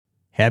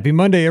Happy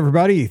Monday,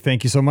 everybody.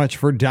 Thank you so much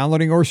for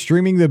downloading or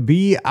streaming the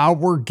Be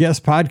Our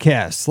Guest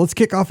podcast. Let's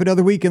kick off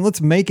another week and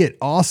let's make it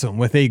awesome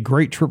with a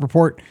great trip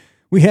report.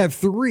 We have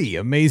three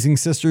amazing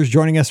sisters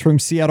joining us from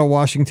Seattle,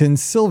 Washington.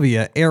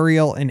 Sylvia,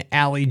 Ariel, and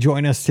Allie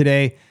join us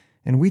today.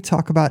 And we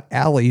talk about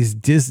Allie's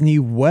Disney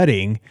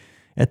wedding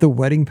at the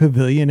Wedding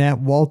Pavilion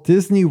at Walt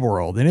Disney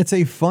World. And it's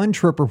a fun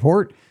trip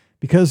report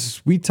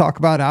because we talk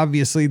about,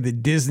 obviously, the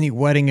Disney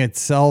wedding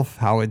itself,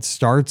 how it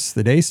starts.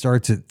 The day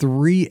starts at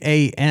 3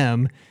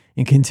 a.m.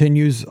 and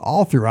continues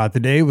all throughout the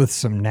day with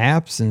some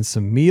naps and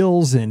some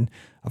meals and,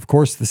 of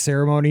course, the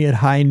ceremony at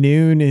high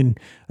noon and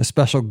a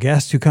special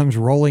guest who comes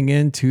rolling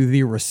into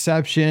the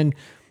reception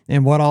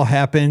and what all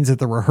happens at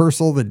the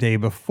rehearsal the day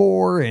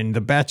before and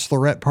the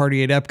bachelorette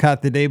party at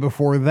Epcot the day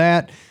before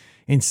that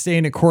and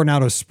staying at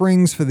Coronado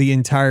Springs for the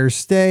entire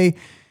stay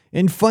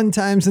and fun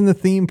times in the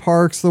theme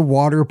parks, the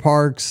water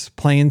parks,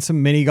 playing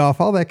some mini golf,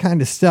 all that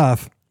kind of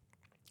stuff.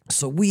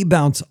 So we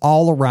bounce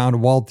all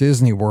around Walt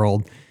Disney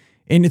World.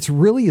 And it's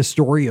really a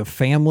story of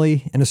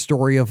family and a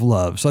story of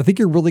love. So I think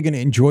you're really going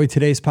to enjoy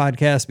today's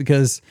podcast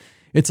because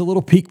it's a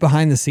little peek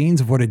behind the scenes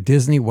of what a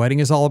Disney wedding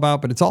is all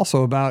about, but it's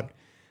also about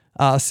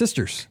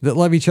sisters that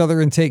love each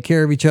other and take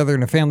care of each other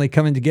and a family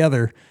coming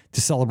together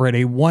to celebrate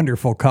a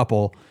wonderful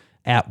couple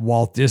at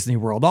Walt Disney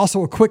World.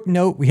 Also, a quick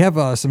note, we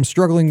have some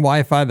struggling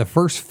Wi-Fi the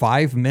first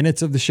 5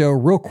 minutes of the show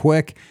real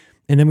quick,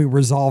 and then we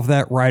resolve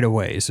that right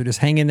away. So just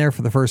hang in there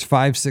for the first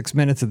 5-6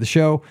 minutes of the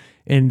show,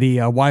 and the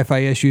Wi-Fi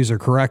issues are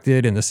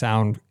corrected, and the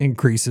sound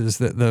increases,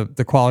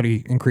 the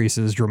quality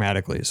increases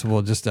dramatically. So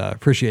we'll just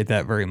appreciate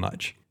that very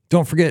much.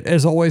 Don't forget,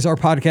 as always, our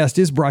podcast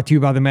is brought to you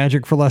by the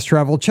Magic for Less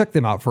Travel. Check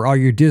them out for all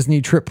your Disney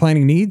trip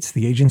planning needs.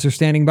 The agents are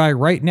standing by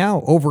right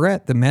now over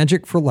at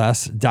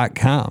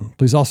themagicforless.com.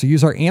 Please also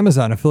use our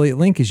Amazon affiliate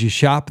link as you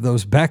shop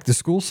those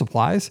back-to-school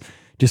supplies.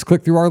 Just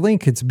click through our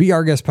link. It's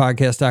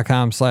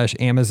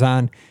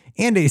beourguestpodcast.com/Amazon.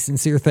 And a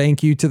sincere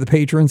thank you to the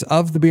patrons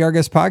of the Be Our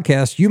Guest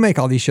podcast. You make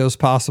all these shows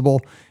possible,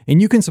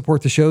 and you can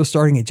support the show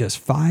starting at just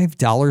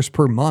 $5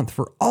 per month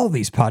for all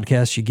these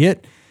podcasts you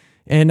get.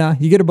 And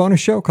you get a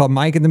bonus show called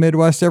Mike in the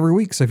Midwest every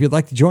week. So if you'd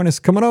like to join us,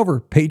 come on over,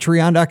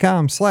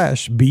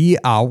 patreon.com/Be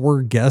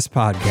Our Guest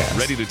podcast.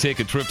 Ready to take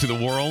a trip to the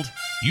world?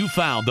 You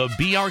found the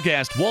Be Our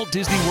Guest Walt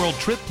Disney World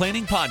Trip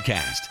Planning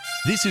Podcast.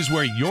 This is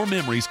where your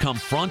memories come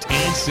front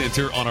and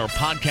center on our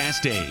podcast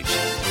stage.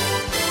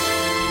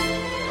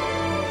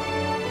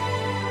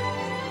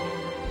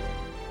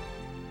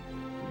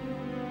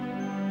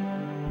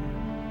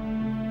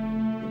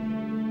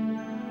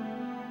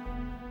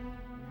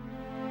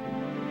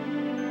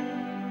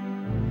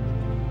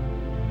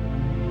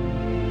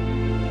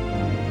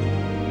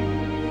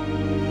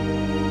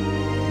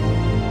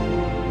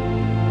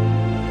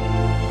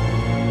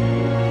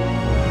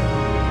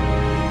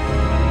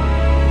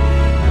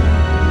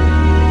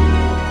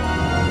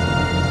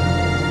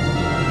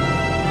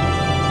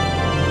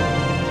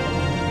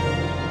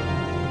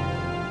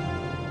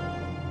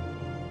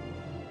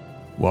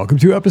 Welcome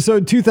to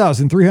episode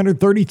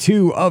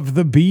 2332 of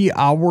the Be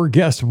Our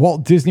Guest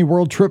Walt Disney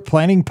World Trip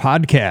Planning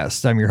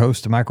Podcast. I'm your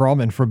host, Mike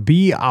Rallman from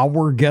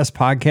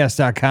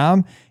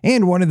BeOurGuestPodcast.com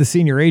and one of the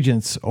senior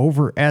agents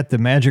over at the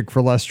Magic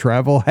for Less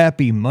Travel.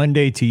 Happy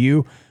Monday to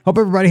you. Hope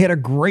everybody had a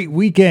great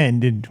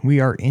weekend, and we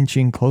are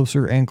inching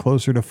closer and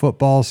closer to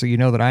football, so you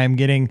know that I am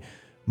getting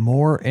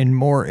more and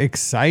more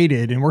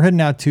excited. And we're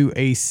heading out to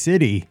a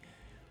city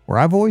where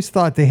I've always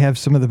thought they have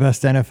some of the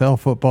best NFL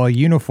football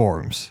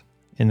uniforms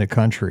in the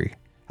country.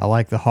 I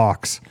like the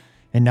Hawks.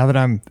 And now that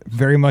I'm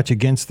very much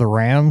against the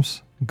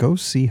Rams, go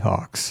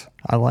Seahawks.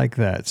 I like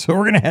that. So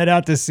we're going to head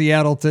out to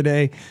Seattle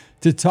today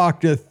to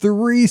talk to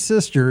three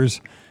sisters,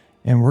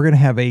 and we're going to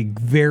have a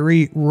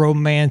very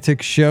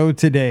romantic show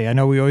today. I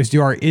know we always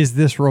do our Is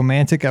This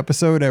Romantic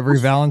episode every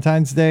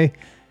Valentine's Day.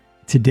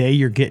 Today,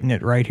 you're getting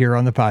it right here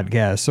on the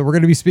podcast. So we're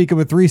going to be speaking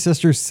with three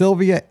sisters,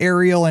 Sylvia,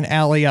 Ariel, and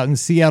Allie out in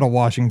Seattle,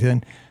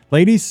 Washington.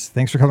 Ladies,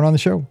 thanks for coming on the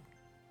show.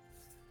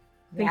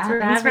 Thanks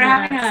for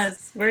having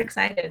us. We're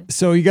excited.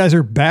 So you guys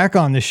are back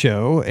on the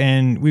show,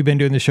 and we've been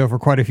doing the show for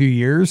quite a few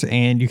years,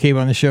 and you came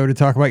on the show to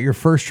talk about your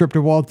first trip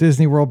to Walt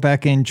Disney World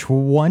back in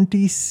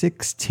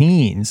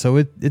 2016. So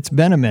it's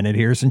been a minute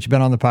here since you've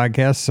been on the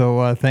podcast.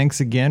 So thanks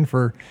again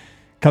for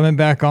coming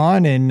back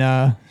on.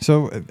 And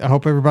so I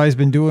hope everybody's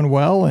been doing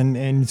well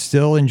and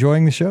still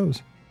enjoying the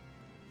shows.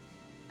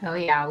 Oh,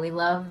 yeah. We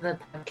love the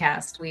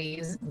podcast.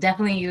 We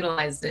definitely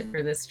utilized it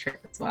for this trip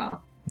as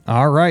well.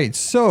 All right.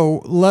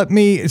 So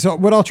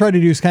what I'll try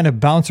to do is kind of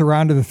bounce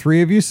around to the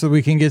three of you so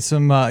we can get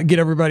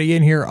everybody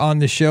in here on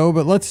the show.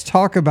 But let's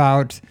talk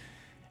about,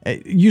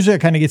 usually I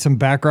kind of get some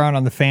background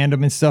on the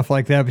fandom and stuff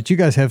like that, but you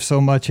guys have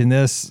so much in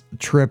this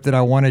trip that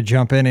I want to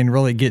jump in and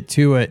really get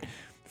to it.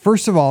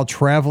 First of all,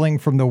 traveling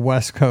from the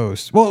West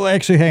Coast. Well,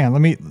 actually, hang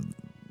on.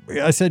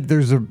 I said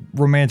there's a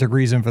romantic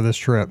reason for this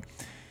trip.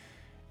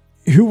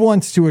 Who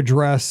wants to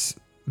address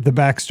the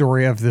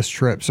backstory of this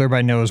trip so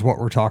everybody knows what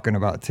we're talking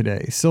about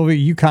today? Sylvia,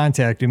 you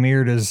contacted me,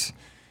 or does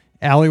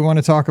Allie want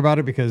to talk about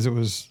it because it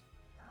was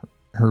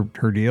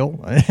her deal?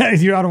 I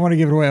don't want to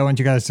give it away. I want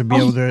you guys to be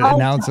able to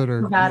announce it.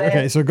 Or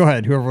okay, so go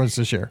ahead. Whoever wants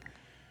to share.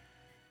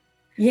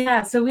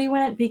 Yeah, so we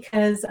went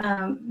because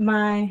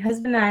my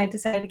husband and I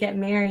decided to get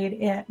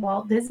married at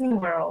Walt Disney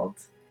World.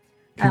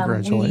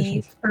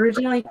 Congratulations. We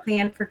originally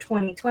planned for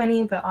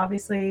 2020, but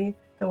obviously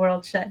the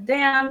world shut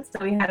down, so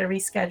we had to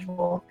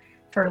reschedule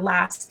for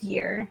last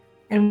year.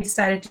 And we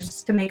decided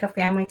just to make a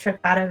family trip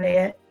out of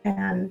it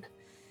and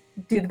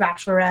do the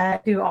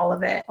Bachelorette, do all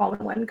of it all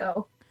in one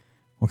go.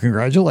 Well,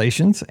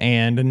 congratulations.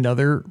 And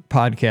another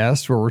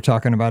podcast where we're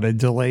talking about a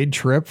delayed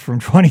trip from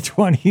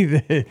 2020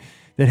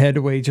 that had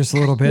to wait just a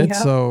little bit. Yeah.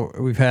 So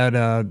we've had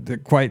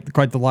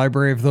quite the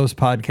library of those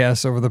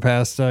podcasts over the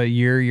past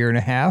year and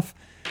a half.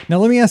 Now,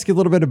 let me ask you a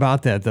little bit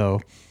about that,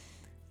 though.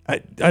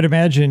 I'd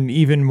imagine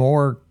even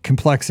more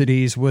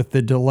complexities with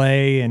the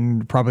delay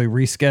and probably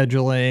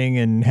rescheduling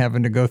and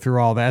having to go through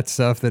all that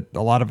stuff that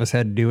a lot of us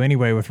had to do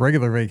anyway with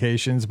regular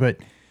vacations. But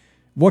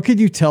what could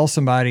you tell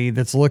somebody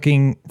that's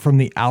looking from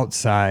the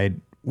outside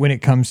when it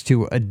comes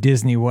to a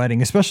Disney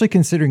wedding, especially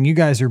considering you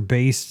guys are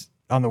based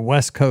on the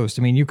West Coast?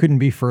 I mean, you couldn't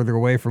be further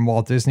away from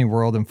Walt Disney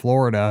World in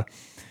Florida.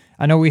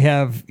 I know we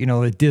have,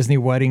 the Disney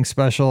wedding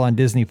special on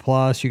Disney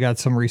Plus. You got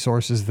some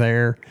resources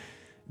there.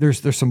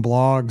 There's some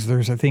blogs.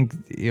 There's, I think,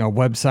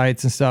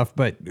 websites and stuff.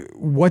 But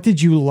what did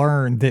you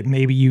learn that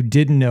maybe you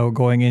didn't know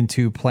going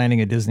into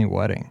planning a Disney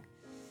wedding?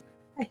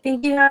 I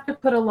think you have to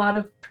put a lot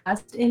of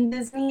trust in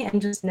Disney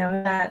and just know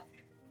that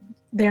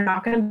they're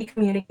not going to be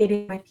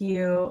communicating with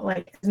you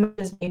like as much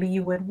as maybe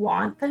you would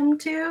want them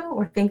to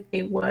or think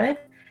they would.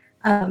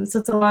 So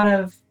it's a lot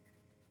of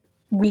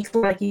weeks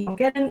where like you don't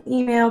get an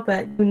email,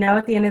 but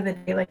at the end of the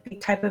day, like the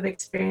type of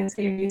experience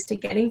that you're used to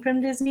getting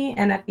from Disney,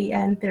 and at the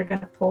end they're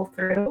going to pull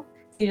through.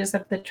 You just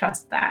have to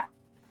trust that.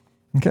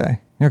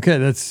 Okay.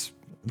 That's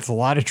a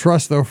lot of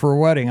trust though for a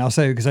wedding. I'll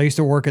say, because I used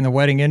to work in the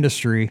wedding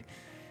industry.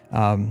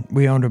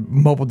 We owned a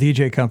mobile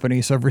DJ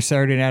company. So every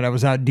Saturday night I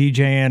was out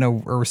DJing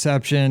a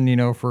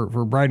reception,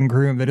 for bride and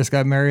groom. They just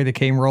got married. They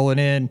came rolling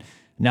in,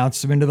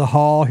 announced them into the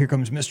hall. Here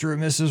comes Mr.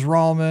 and Mrs.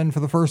 Rallman for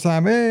the first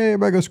time. Hey,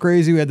 everybody goes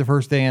crazy. We had the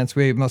first dance.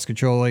 We ate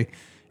muscatoli.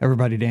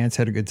 Everybody danced,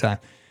 had a good time.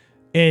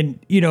 And,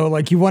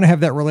 like you want to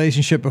have that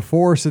relationship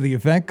before so the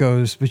event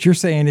goes, but you're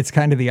saying it's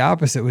kind of the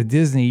opposite with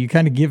Disney. You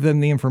kind of give them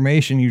the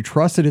information. You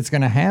trust that it's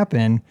going to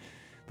happen,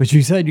 but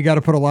you said you got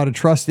to put a lot of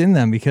trust in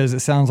them because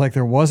it sounds like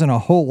there wasn't a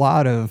whole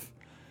lot of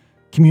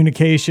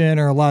communication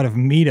or a lot of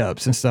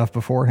meetups and stuff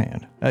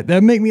beforehand.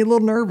 That made me a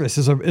little nervous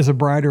as a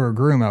bride or a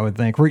groom, I would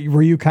think. Were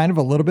you kind of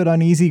a little bit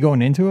uneasy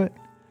going into it?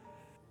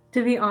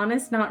 To be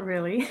honest, not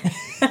really.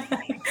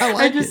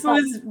 I just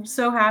was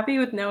so happy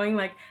with knowing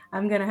like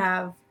I'm going to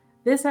have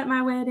this at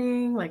my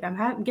wedding, like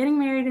I'm getting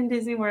married in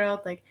Disney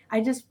World. Like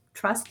I just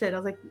trusted. I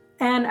was like,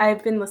 and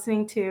I've been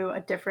listening to a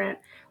different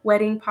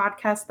wedding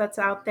podcast that's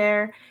out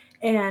there,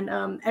 and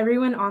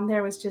everyone on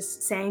there was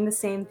just saying the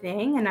same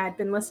thing. And I'd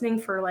been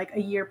listening for like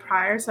a year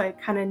prior, so I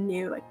kind of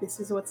knew like this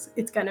is what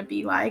it's gonna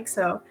be like.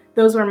 So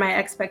those were my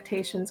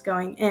expectations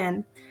going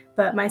in.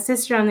 But my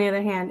sister, on the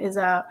other hand, is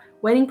a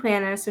wedding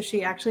planner, so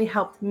she actually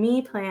helped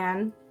me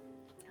plan.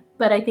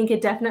 But I think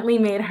it definitely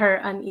made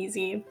her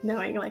uneasy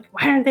knowing like,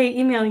 why aren't they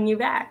emailing you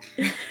back?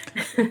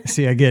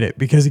 See, I get it.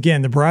 Because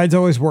again, the brides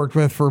always worked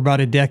with for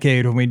about a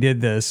decade when we did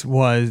this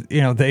was,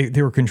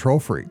 they were control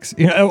freaks,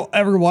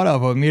 every one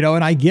of them,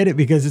 and I get it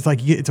because it's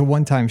like, it's a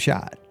one-time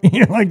shot,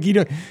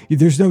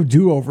 there's no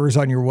do-overs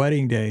on your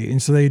wedding day.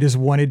 And so they just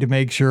wanted to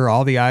make sure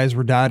all the I's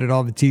were dotted,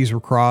 all the T's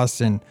were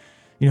crossed. And,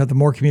 the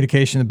more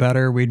communication, the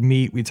better. We'd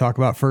meet, we'd talk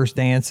about first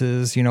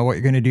dances, what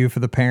you're going to do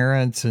for the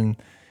parents and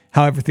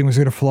how everything was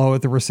going to flow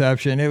at the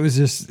reception. It was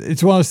just,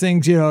 it's one of those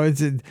things,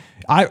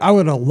 I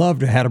would have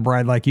loved to have had a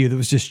bride like you that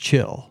was just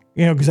chill,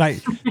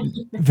 because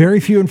very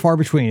few and far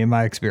between in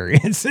my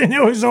experience. And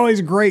it was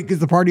always great because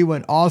the party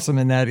went awesome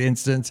in that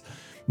instance.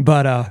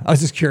 But I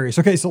was just curious.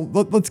 Okay, so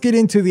let's get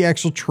into the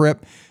actual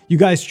trip. You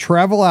guys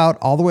travel out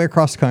all the way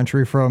across the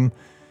country from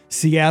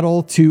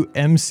Seattle to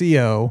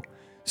MCO.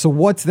 So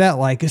what's that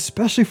like,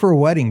 especially for a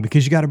wedding?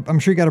 Because I'm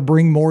sure you got to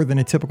bring more than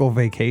a typical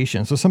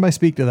vacation. So somebody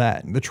speak to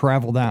that, the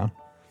travel down.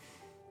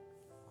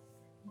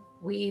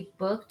 We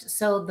booked,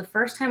 so the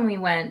first time we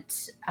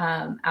went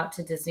out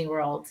to Disney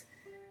World,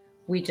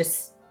 we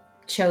just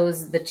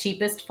chose the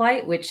cheapest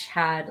flight, which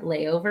had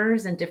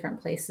layovers in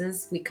different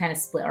places. We kind of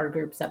split our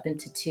groups up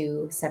into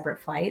two separate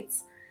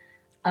flights.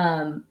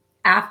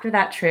 After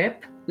that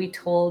trip, we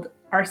told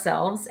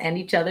ourselves and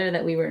each other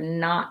that we were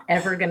not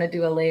ever going to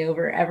do a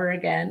layover ever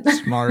again.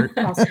 Smart.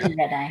 Also a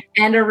red eye.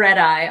 And a red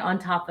eye on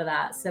top of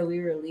that. So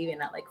we were leaving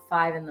at like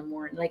 5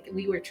 a.m. Like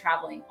we were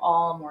traveling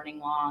all morning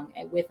long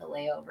with a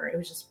layover. It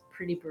was just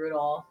pretty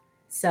brutal.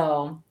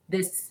 So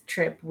this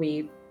trip,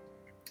 we're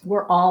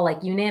all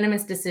like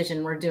unanimous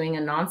decision. We're doing a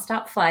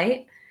nonstop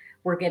flight.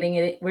 We're getting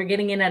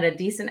in at a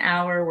decent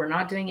hour. We're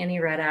not doing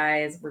any red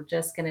eyes. We're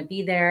just going to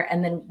be there.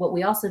 And then what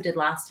we also did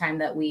last time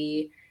that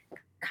we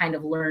kind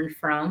of learned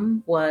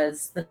from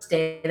was the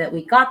day that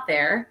we got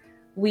there,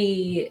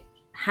 we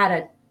had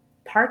a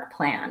park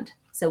planned.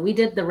 So we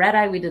did the red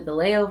eye, we did the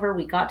layover,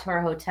 we got to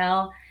our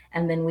hotel,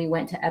 And then we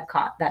went to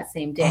Epcot that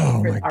same day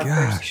Oh for my our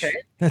first trip.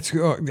 That's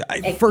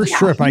first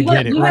trip. I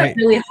get it, we right? went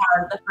really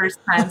hard the first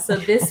time. So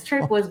this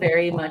trip was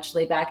very much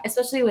laid back,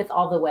 especially with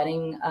all the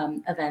wedding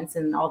events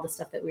and all the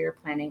stuff that we were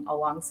planning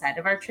alongside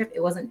of our trip.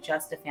 It wasn't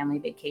just a family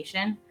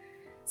vacation.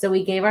 So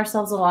we gave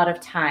ourselves a lot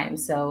of time.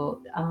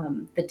 So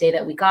the day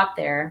that we got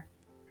there,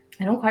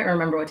 I don't quite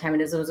remember what time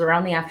it is. It was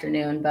around the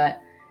afternoon,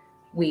 but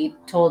we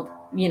told,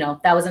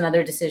 that was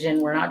another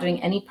decision. We're not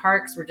doing any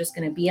parks. We're just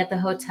going to be at the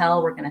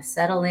hotel. We're going to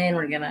settle in.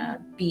 We're going to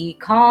be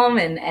calm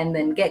and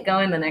then get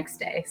going the next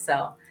day.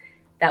 So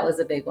that was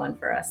a big one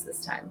for us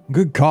this time.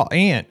 Good call.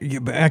 And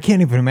I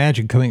can't even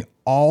imagine coming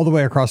all the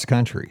way across the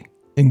country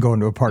and going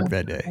to a park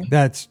that day.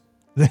 That's,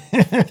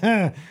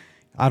 I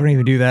don't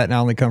even do that. And I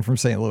only come from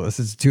St. Louis.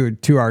 It's a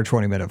 2 hour,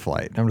 20-minute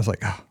flight. I'm just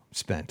like, I'm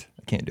spent.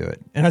 I can't do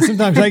it. And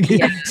sometimes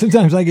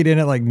I get in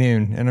at like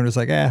noon and I'm just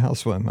like, I'll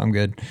swim. I'm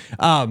good.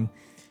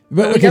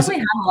 But we definitely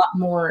had a lot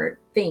more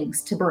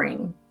things to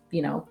bring.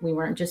 We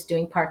weren't just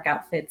doing park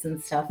outfits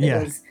and stuff. It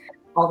was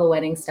all the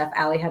wedding stuff.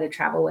 Allie had to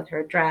travel with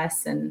her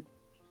dress, and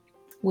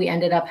we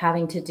ended up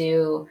having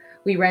to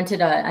we rented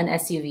an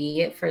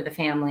SUV for the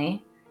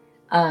family.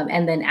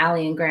 And then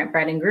Allie and Grant,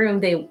 bride and groom,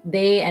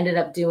 they ended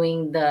up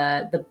doing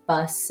the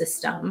bus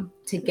system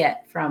to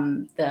get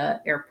from the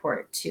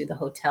airport to the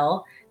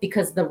hotel,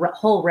 because the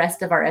whole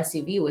rest of our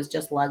SUV was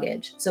just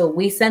luggage. So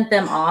we sent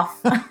them off.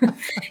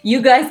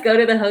 You guys go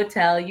to the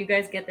hotel. You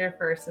guys get there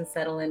first and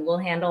settle in. We'll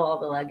handle all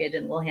the luggage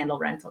and we'll handle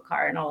rental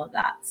car and all of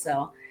that.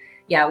 So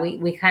yeah,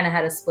 we kind of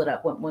had to split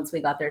up once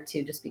we got there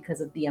too, just because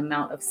of the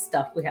amount of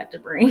stuff we had to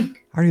bring.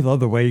 I already love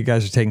the way you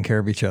guys are taking care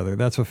of each other.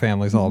 That's what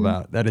family's all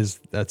about.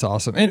 That's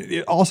awesome.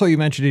 And also, you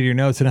mentioned in your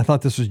notes, and I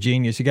thought this was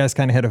genius. You guys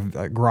kind of had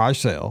a garage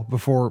sale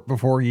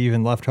before you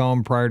even left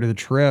home prior to the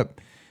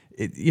trip.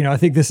 I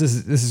think this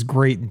is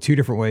great in two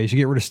different ways. You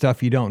get rid of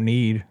stuff you don't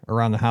need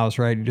around the house,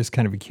 right? You just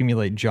kind of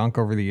accumulate junk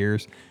over the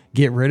years.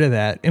 Get rid of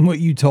that. And what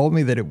you told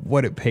me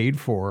what it paid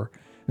for.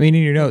 I mean,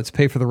 in your notes,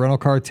 pay for the rental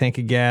car, tank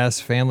of gas,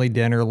 family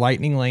dinner,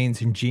 lightning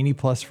lanes, and Genie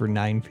Plus for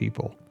 9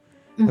 people.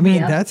 I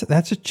mean, that's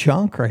a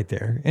chunk right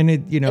there. And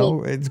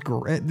it's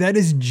great. That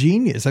is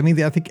genius. I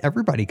mean, I think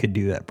everybody could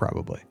do that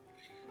probably.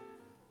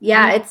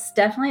 Yeah, it's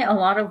definitely a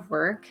lot of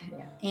work.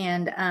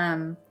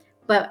 And,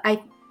 but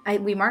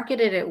we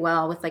marketed it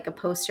well with like a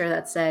poster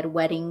that said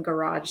wedding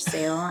garage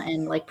sale,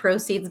 and like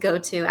proceeds go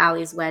to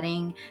Allie's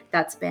wedding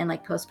that's been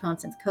like postponed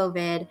since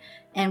COVID.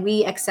 And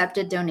we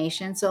accepted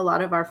donations. So a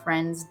lot of our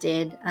friends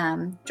did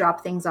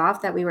drop things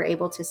off that we were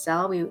able to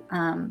sell.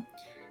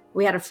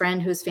 We had a friend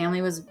whose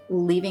family was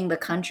leaving the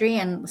country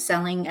and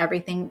selling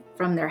everything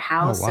from their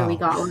house. Oh, wow. So we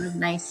got a lot of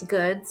nice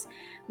goods.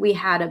 We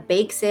had a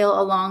bake sale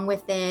along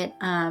with it.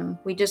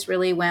 We just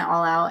really went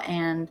all out,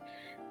 and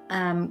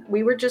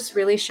we were just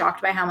really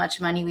shocked by how much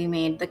money we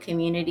made. The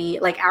community,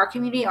 like our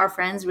community, our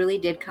friends really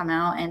did come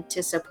out and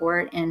to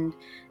support. And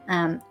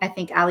I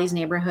think Allie's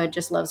neighborhood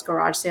just loves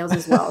garage sales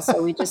as well.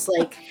 So we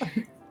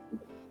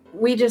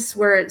just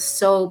were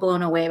so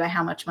blown away by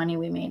how much money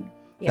we made.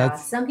 Yeah,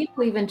 some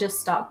people even just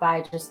stopped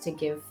by just to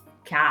give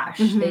cash.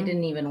 They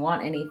didn't even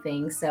want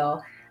anything.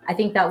 So I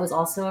think that was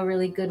also a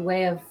really good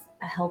way of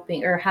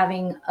helping, or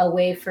having a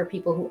way for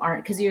people who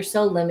aren't, because you're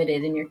so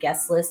limited in your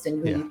guest list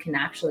and who you can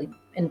actually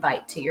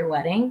invite to your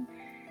wedding.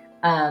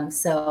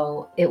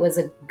 So it was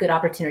a good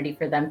opportunity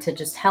for them to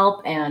just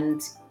help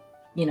and,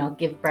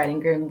 give bride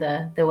and groom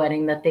the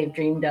wedding that they've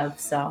dreamed of.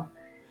 So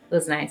it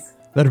was nice.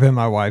 That'd have been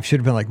my wife. She'd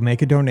have been like,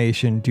 make a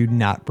donation. Do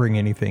not bring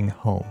anything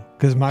home.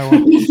 Because my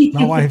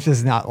wife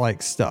does not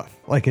like stuff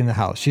like in the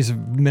house. She's a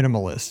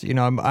minimalist.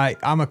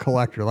 I'm a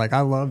collector. Like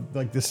I love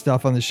like the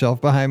stuff on the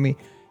shelf behind me.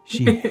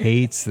 She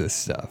hates this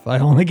stuff. I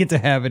only get to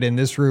have it in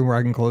this room where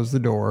I can close the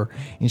door,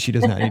 and she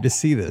does not need to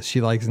see this.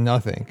 She likes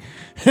nothing.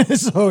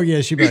 So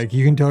yeah, she'd be like,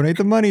 you can donate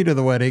the money to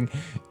the wedding.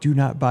 Do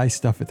not buy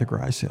stuff at the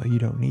garage sale. You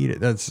don't need it.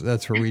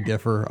 That's where we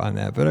differ on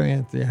that. But I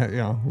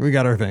mean, we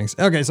got our things.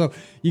 Okay. So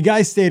you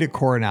guys stayed at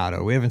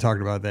Coronado. We haven't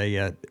talked about that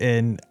yet.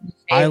 And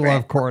I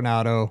love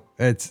Coronado.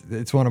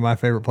 It's one of my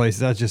favorite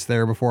places. I was just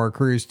there before our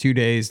cruise, 2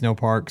 days, no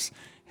parks,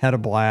 had a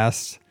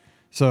blast.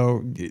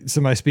 So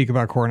somebody speak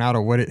about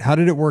Coronado. How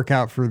did it work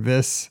out for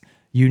this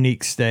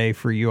unique stay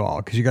for you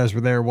all? Because you guys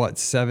were there,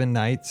 7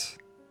 nights?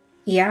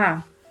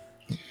 Yeah.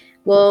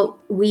 Well,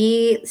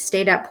 we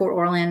stayed at Port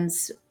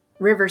Orleans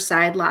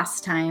Riverside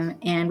last time,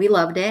 and we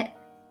loved it.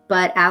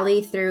 But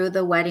Allie, through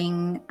the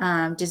wedding,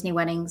 Disney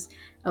weddings,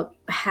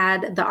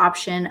 had the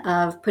option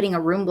of putting a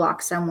room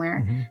block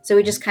somewhere. So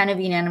we just kind of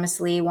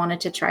unanimously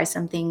wanted to try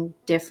something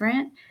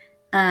different.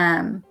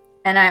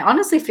 And I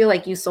honestly feel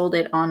like you sold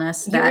it on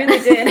us. You really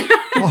did.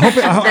 Well,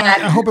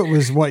 I hope it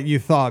was what you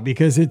thought,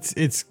 because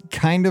it's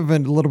kind of a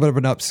little bit of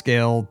an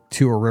upscale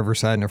to a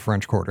Riverside and a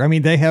French Quarter. I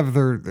mean, they have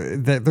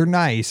they're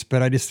nice,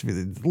 but it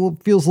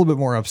feels a little bit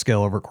more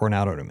upscale over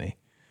Coronado to me.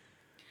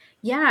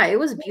 Yeah, it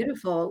was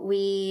beautiful.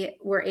 We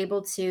were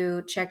able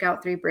to check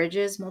out 3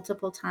 bridges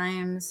multiple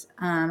times,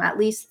 at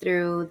least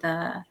through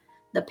the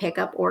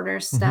pickup order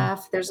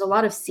stuff. There's a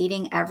lot of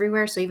seating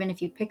everywhere. So even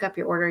if you pick up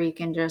your order, you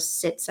can just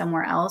sit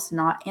somewhere else,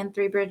 not in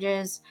 3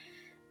 bridges.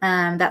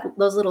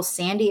 Those little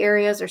sandy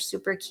areas are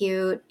super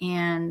cute.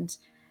 And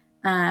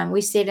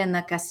we stayed in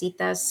the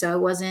casitas, so it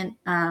wasn't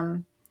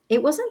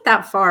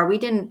that far. We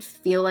didn't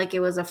feel like it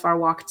was a far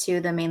walk to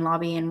the main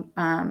lobby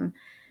and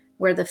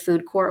where the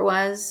food court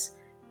was.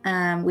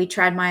 We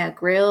tried Maya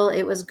Grill.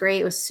 It was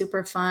great. It was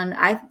super fun.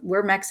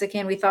 We're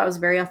Mexican. We thought it was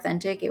very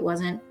authentic. It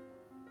wasn't.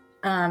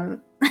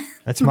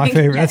 That's my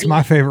favorite. That's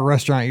my favorite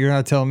restaurant. You're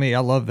not telling me. I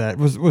love that.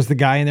 Was the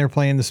guy in there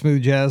playing the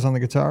smooth jazz on the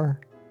guitar?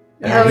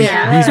 Oh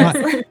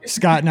yeah.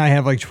 Scott and I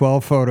have like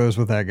 12 photos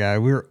with that guy.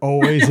 We're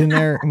always in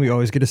there and we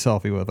always get a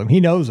selfie with him. He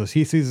knows us.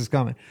 He sees us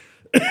coming.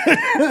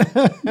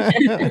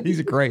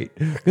 He's great.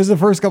 Because the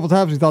first couple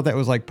times we thought that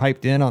was like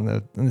piped in on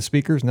the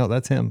speakers. No,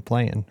 that's him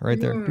playing right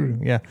there.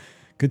 Yeah.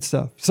 Good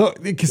stuff. So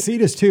the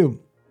casitas too.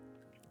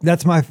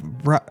 That's other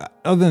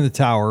than the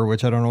tower,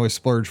 which I don't always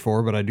splurge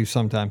for, but I do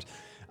sometimes.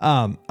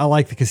 I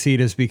like the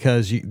casitas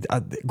because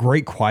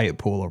great quiet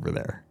pool over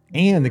there.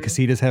 And the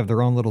casitas have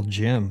their own little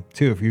gym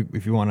too.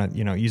 If you want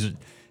to, use it.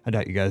 I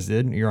doubt you guys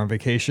did. You're on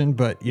vacation,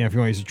 but if you want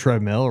to use a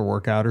treadmill or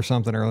work out or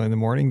something early in the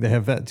morning, they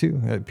have that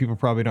too. People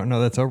probably don't know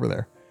that's over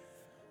there.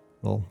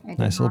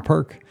 Nice little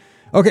perk.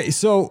 Okay,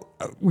 so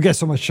we got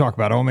so much to talk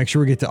about. I'll make sure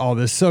we get to all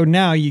this. So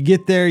now you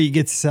get there, you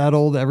get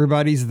settled,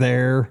 everybody's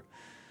there.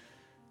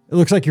 It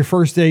looks like your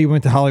first day you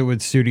went to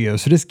Hollywood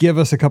Studios. So just give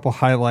us a couple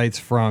highlights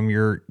from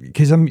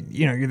because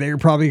you're there, you're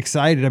probably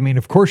excited. I mean,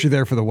 of course you're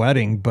there for the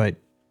wedding, but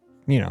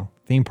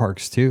theme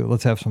parks too.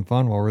 Let's have some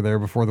fun while we're there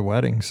before the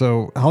wedding.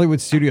 So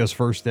Hollywood Studios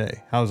first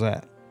day, how's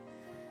that?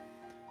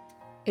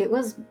 It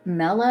was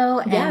mellow.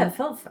 And it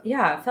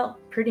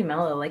felt pretty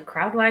mellow. Like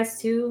crowd wise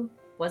too,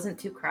 wasn't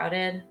too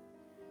crowded.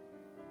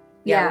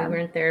 Yeah, we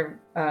weren't there.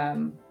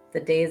 The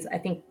days, I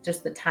think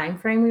just the time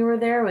frame we were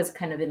there was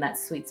kind of in that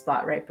sweet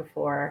spot right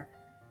before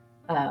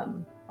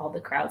all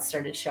the crowds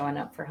started showing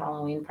up for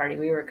Halloween party.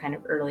 We were kind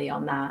of early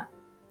on that.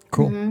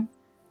 Cool. Mm-hmm.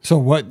 So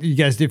what you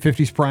guys did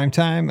 50s prime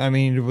time? I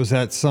mean, was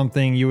that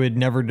something you had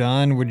never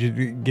done? Would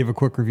you give a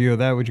quick review of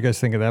that? What'd you guys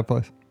think of that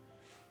place?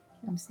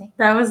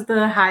 That was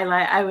the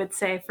highlight, I would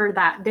say, for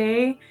that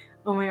day.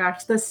 Oh my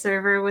gosh, the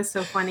server was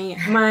so funny.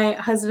 My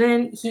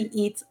husband, he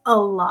eats a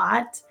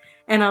lot.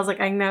 And I was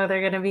like, I know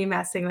they're going to be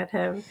messing with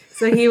him.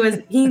 So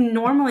he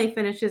normally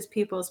finishes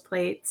people's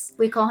plates.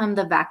 We call him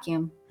the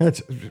vacuum.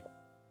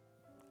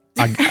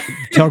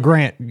 Tell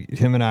Grant,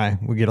 him and I,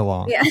 we get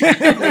along. Yeah.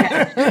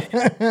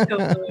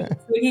 Totally.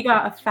 So he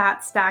got a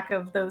fat stack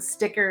of those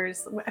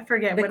stickers. I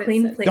forget what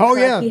clean it said. Oh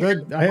yeah,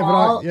 I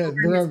have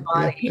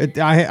it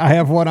on. I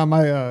have one on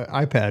my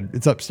iPad.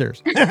 It's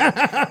upstairs.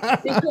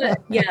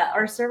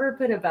 Our server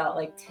put about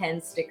like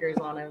 10 stickers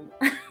on him.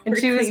 And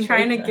she was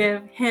trying to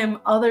give him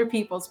other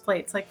people's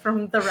plates, like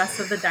from the rest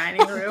of the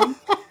dining room.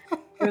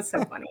 It was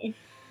so funny.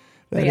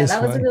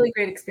 That was a really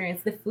great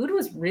experience. The food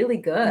was really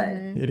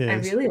good. It is. I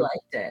really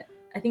liked it.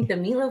 I think the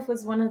meatloaf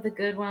was one of the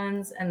good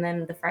ones, and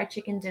then the fried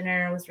chicken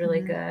dinner was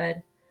really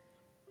good.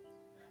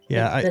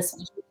 Yeah, the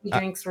specialty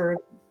drinks were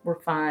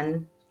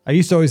fun. I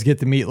used to always get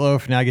the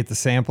meatloaf. Now I get the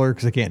sampler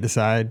because I can't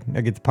decide.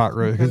 I get the pot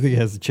roast because he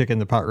has the chicken,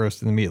 the pot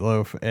roast, and the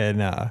meatloaf,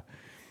 and I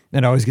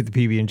always get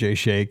the PB&J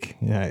shake.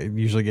 I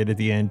usually get it at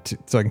the end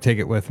so I can take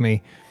it with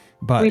me.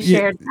 But we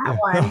shared that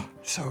one.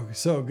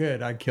 So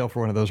good. I'd kill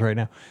for one of those right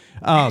now.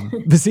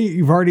 But see,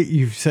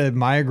 you've said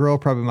Maya Grill,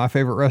 probably my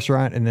favorite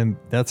restaurant. And then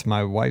that's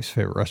my wife's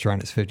favorite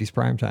restaurant. It's 50s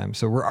Prime Time.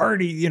 So we're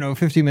already,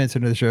 50 minutes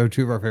into the show,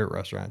 two of our favorite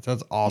restaurants.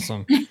 That's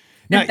awesome.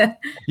 Now,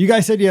 you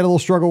guys said you had a little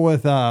struggle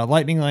with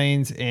lightning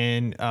lanes.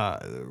 And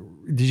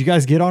did you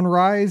guys get on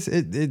Rise?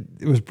 It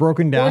was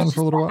broken down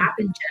for a little while?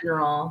 In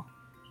general.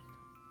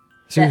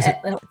 So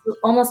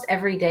almost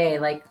every day,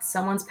 like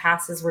someone's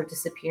passes were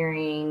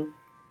disappearing.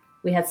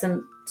 We had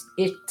some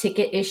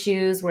ticket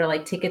issues where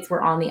like tickets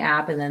were on the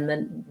app and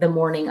then the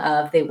morning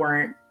of they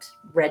weren't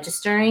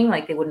registering,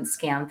 like they wouldn't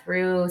scan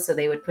through. So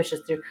they would push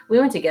us through. We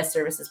went to guest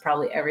services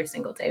probably every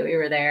single day we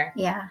were there.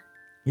 Yeah.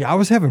 Yeah. I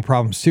was having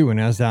problems too when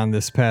I was down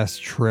this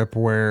past trip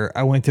where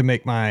I went to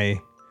make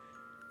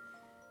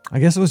I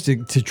guess it was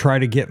to try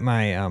to get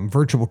my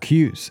virtual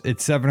queues at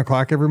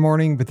 7:00 every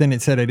morning, but then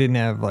it said I didn't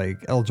have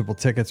like eligible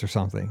tickets or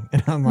something.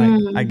 And I'm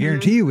like, I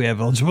guarantee you we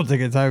have eligible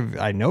tickets.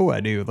 I know I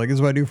do. Like, this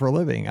is what I do for a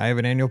living. I have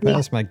an annual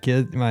pass.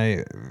 Yeah.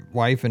 My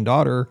wife and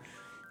daughter,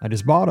 I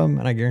just bought them,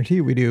 and I guarantee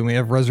you we do. And we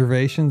have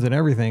reservations and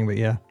everything, but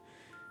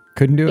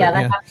couldn't do it. Yeah,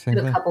 that happened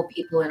to a couple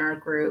people in our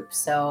group.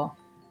 So,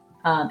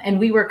 and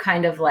we were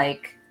kind of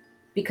like,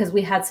 because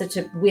we had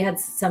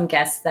some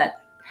guests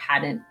that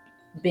hadn't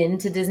been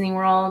to Disney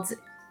World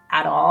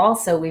at all.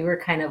 So we were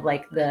kind of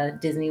like the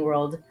Disney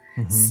World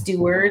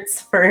stewards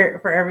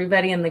for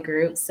everybody in the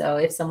group. So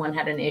if someone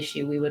had an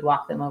issue, we would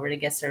walk them over to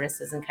guest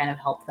services and kind of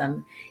help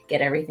them get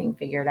everything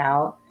figured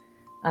out.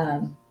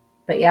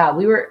 But yeah,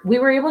 we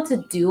were able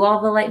to do all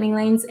the lightning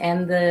lanes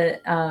and the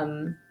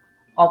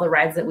all the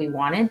rides that we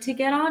wanted to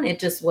get on. It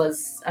just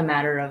was a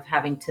matter of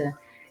having to,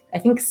 I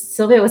think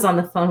Sylvia was on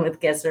the phone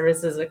with guest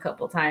services a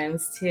couple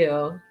times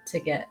too, to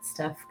get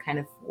stuff kind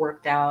of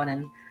worked out.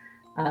 And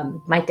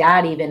my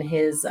dad, even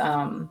his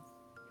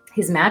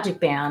magic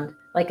band,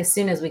 like as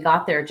soon as we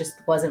got there, just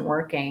wasn't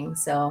working.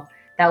 So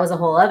that was a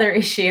whole other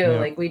issue. Yeah.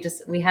 Like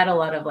we had a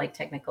lot of like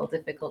technical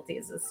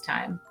difficulties this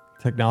time.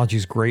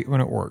 Technology's great when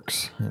it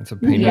works. It's a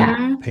pain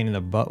in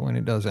the butt when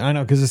it doesn't. I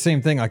know, because the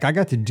same thing, like I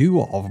got to do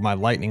all of my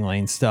lightning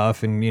lane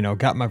stuff and, you know,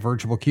 got my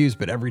virtual queues,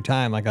 but every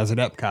time, like I was at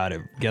Epcot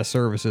at guest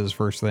services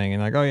first thing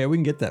and like, oh yeah, we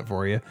can get that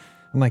for you.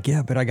 I'm like,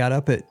 yeah, but I got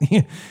up at,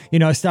 you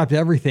know, I stopped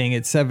everything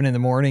at 7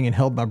 a.m. and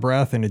held my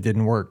breath and it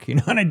didn't work, you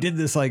know, and I did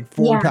this like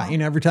 4 times, you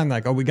know, every time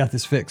like, oh, we got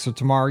this fixed. So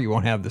tomorrow you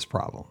won't have this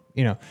problem.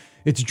 You know,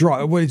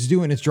 what it's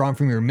doing, it's drawing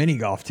from your mini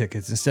golf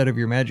tickets instead of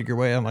your Magic Your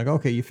Way. I'm like,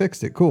 okay, you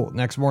fixed it. Cool.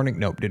 Next morning,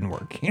 nope, didn't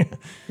work.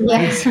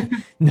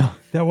 No,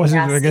 that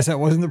wasn't, I guess that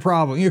wasn't the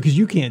problem. You know, because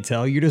you can't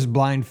tell. You're just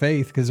blind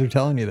faith because they're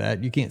telling you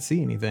that. You can't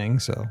see anything.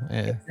 So,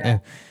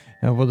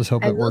 we'll just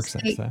hope it works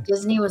next time.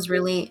 Disney was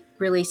really,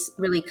 really,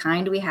 really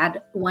kind. We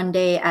had one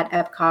day at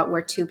Epcot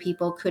where 2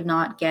 people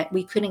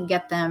we couldn't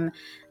get them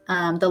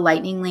the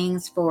lightning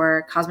lanes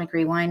for Cosmic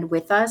Rewind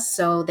with us.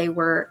 So they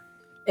were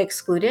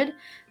excluded.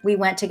 We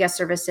went to guest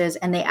services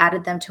and they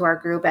added them to our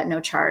group at no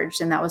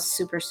charge. And that was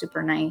super,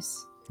 super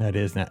nice. That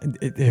is not,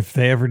 if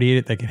they ever need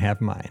it, they can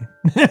have mine.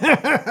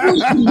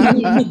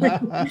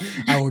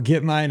 I will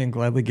get mine and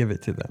gladly give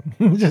it to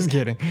them. Just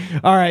kidding.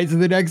 All right. So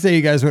the next day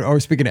you guys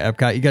went, speaking of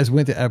Epcot, you guys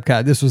went to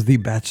Epcot. This was the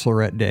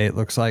Bachelorette Day, it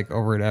looks like,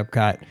 over at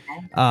Epcot.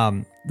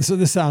 So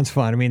this sounds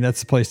fun. I mean, that's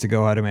the place to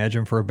go, I'd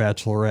imagine, for a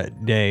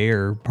Bachelorette Day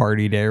or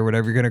party day or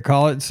whatever you're going to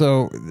call it.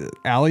 So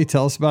Allie,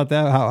 tell us about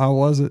that. How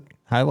was it?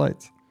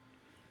 Highlights.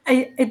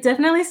 It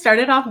definitely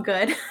started off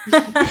good.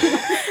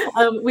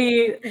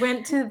 We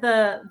went to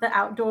the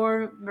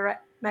outdoor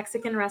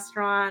Mexican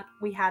restaurant.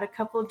 We had a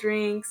couple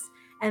drinks,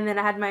 and then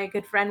I had my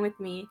good friend with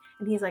me,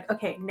 and he's like,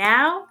 "Okay,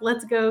 now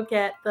let's go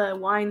get the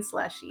wine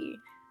slushie."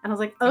 And I was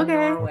like,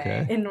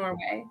 "Okay." In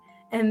Norway.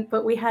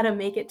 But we had to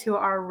make it to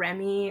our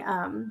Remy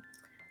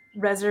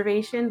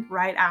reservation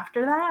right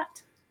after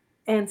that,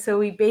 and so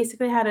we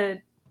basically had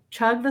to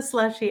chug the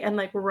slushie and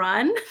like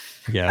run.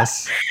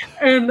 Yes.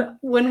 And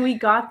when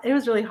it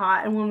was really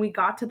hot. And when we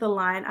got to the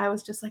line, I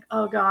was just like,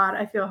 oh God,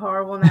 I feel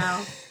horrible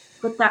now.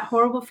 But that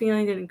horrible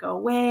feeling didn't go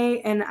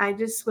away. And I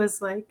just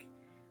was like,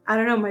 I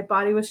don't know, my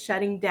body was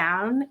shutting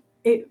down.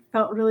 It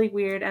felt really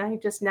weird. And I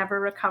just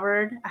never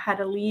recovered. I had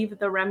to leave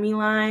the Remy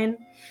line.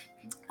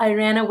 I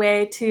ran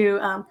away to,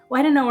 I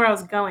didn't know where I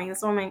was going.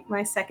 This was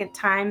my second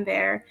time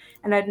there.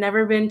 And I'd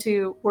never been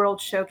to World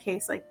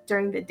Showcase like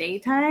during the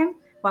daytime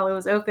while it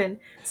was open.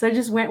 So I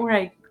just went where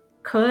I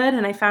could,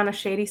 and I found a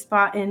shady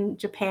spot in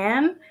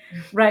Japan,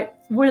 right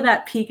where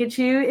that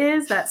Pikachu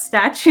is, that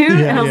statue.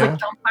 And I was like,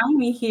 don't find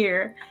me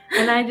here.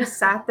 And I just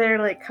sat there,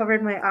 like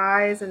covered my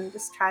eyes and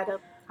just tried to,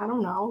 I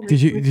don't know.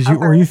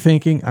 Were you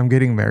thinking, I'm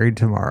getting married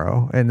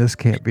tomorrow and this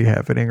can't be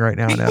happening right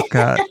now in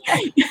Epcot?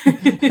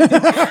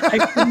 I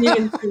couldn't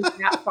even think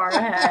that far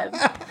ahead.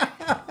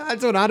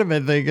 That's what I'd have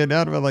been thinking.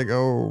 I'd have been like,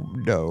 oh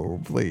no,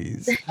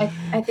 please.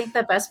 I think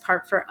the best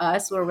part for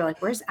us where we're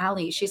like, where's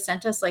Allie? She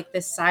sent us like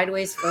this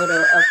sideways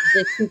photo of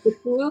the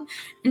Pikachu.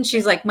 And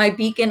she's like, my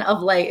beacon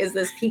of light is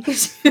this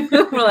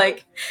Pikachu. We're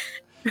like,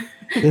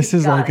 this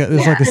is like a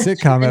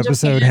sitcom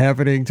episode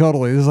happening.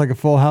 Totally. This is like a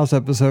Full House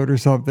episode or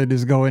something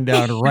is going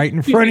down right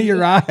in front of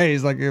your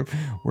eyes. Like,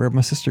 where'd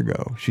my sister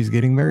go? She's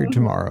getting married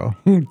tomorrow.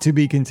 To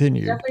be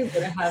continued. Definitely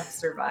wouldn't have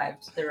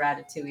survived the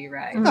Ratatouille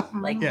ride.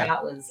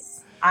 That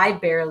was, I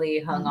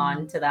barely hung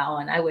on to that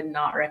one. I would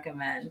not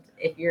recommend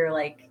if you're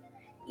like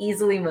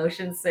easily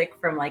motion sick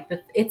from like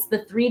it's the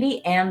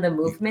 3D and the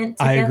movement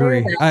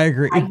together. I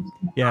agree.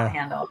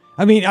 Handle.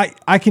 I mean,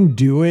 I can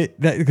do it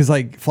because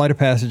like Flight of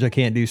Passage I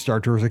can't do, Star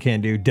Tours I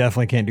can't do,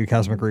 definitely can't do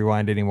Cosmic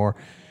Rewind anymore.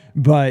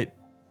 But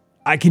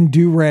I can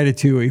do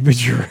Ratatouille, but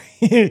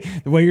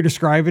the way you're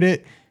describing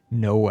it,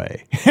 no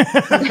way.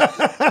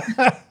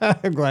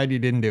 I'm glad you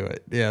didn't do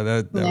it. Yeah,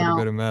 that would have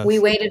been a mess. We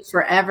waited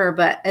forever,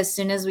 but as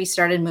soon as we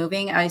started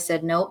moving, I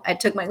said, nope. I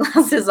took my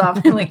glasses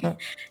off and like,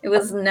 it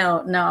was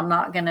no, I'm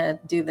not going to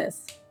do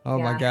this. Oh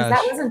my gosh.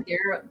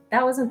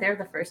 That wasn't there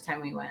the first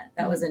time we went.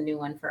 That was a new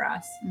one for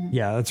us.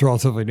 Yeah, that's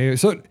relatively new.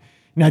 So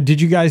now,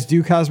 did you guys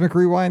do Cosmic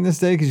Rewind this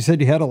day? Because you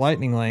said you had a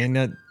lightning lane.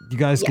 You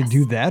guys could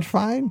do that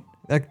fine?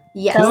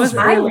 Yes,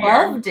 I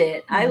loved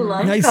it. I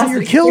loved it. So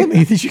you're killing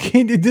me that you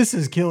can't do this.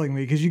 Is killing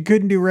me because you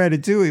couldn't do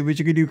Ratatouille, but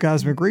you could do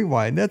Cosmic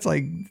Rewind. That's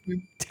like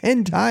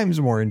 10 times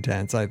more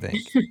intense, I think.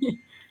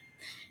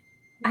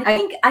 I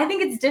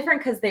think it's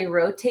different because they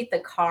rotate the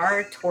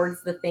car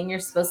towards the thing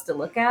you're supposed to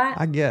look at.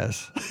 I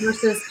guess.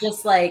 Versus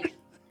just like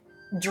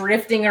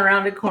drifting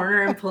around a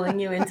corner and pulling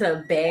you into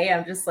a bay.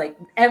 I'm just like,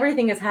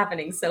 everything is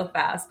happening so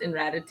fast in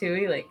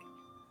Ratatouille. Like,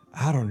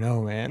 I don't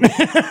know, man.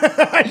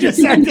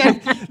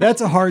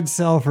 That's a hard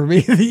sell for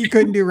me. You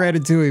couldn't do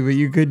Ratatouille, but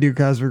you could do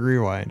Cosmic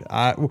Rewind.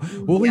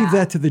 We'll leave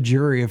that to the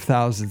jury of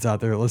thousands out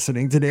there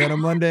listening today on a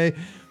Monday.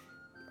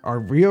 Are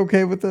we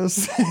okay with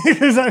this?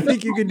 Because I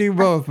think you can do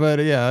both. But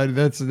yeah,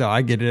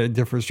 I get it.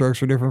 Different strokes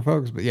for different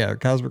folks. But yeah,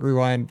 Cosmic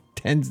Rewind,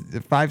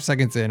 5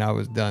 seconds in, I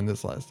was done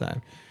this last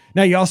time.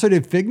 Now, you also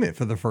did Figment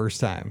for the first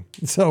time.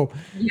 So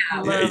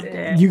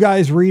yeah, you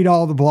guys read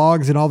all the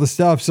blogs and all the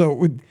stuff.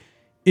 So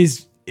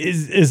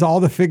is all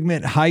the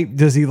Figment hype?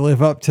 Does he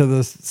live up to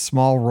the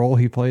small role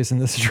he plays in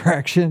this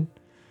attraction?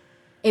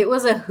 It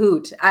was a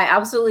hoot. I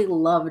absolutely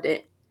loved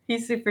it.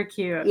 He's super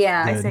cute.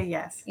 Yeah. I say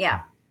yes.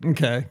 Yeah.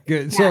 Okay,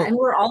 good. Yeah, So, and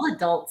we're all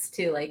adults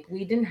too. Like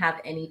we didn't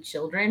have any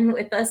children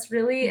with us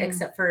really,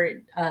 except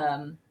for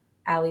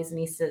Allie's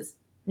niece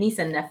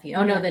and nephew.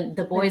 Oh no,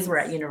 the boys were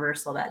at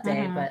Universal that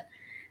day, but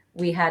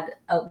we had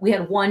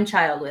one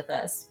child with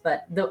us,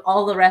 but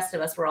all the rest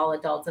of us were all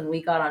adults, and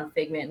we got on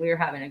Figment. We were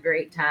having a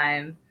great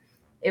time.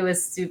 It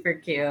was super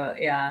cute.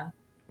 Yeah.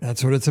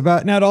 that's what it's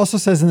about. Now, it also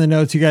says in the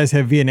notes you guys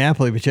have Via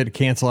Napoli, but you had to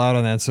cancel out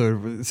on that.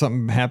 So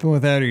something happened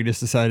with that, or you just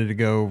decided to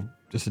go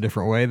just a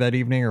different way that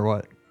evening, or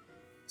what?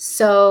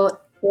 So,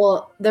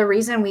 well, the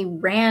reason we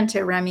ran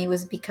to Remy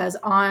was because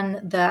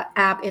on the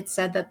app it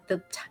said that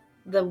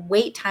the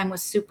wait time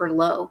was super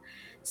low.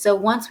 So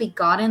once we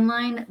got in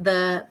line,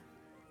 the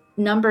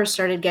numbers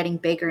started getting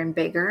bigger and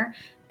bigger,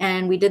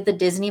 and we did the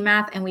Disney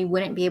math, and we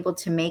wouldn't be able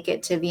to make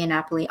it to Via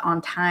Napoli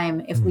on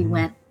time if we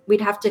went. We'd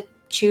have to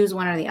choose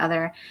one or the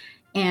other.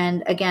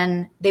 And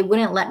again, they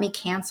wouldn't let me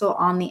cancel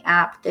on the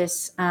app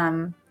this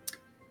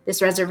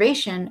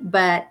reservation,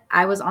 but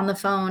I was on the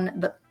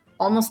phone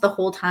almost the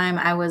whole time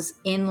I was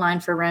in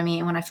line for Remy.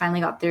 And when I finally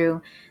got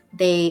through,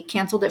 they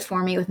canceled it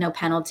for me with no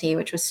penalty,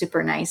 which was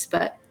super nice,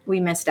 but we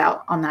missed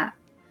out on that.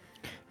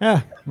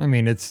 Yeah, I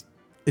mean, it's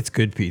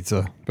good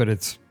pizza, but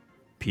it's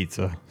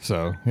pizza.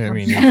 So, I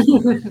mean,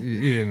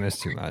 you didn't miss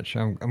too much.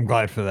 I'm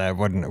glad for that. It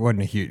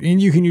wasn't a huge,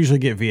 and you can usually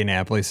get Via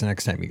Napoli, so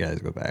next time you guys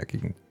go back, you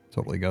can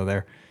totally go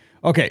there.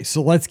 Okay,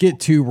 so let's get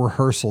to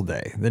rehearsal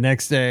day. The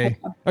next day,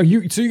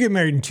 you get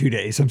married in 2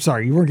 days. I'm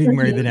sorry, you weren't getting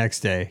married the next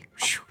day.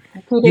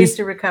 2 days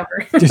to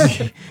recover.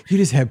 You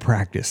just had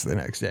practice the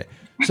next day.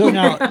 So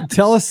now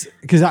tell us,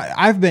 because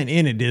I've been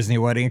in a Disney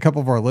wedding. A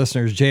couple of our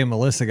listeners, Jay and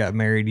Melissa, got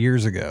married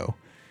years ago,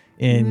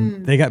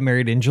 and they got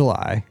married in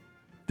July.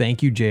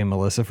 Thank you, Jay and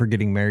Melissa, for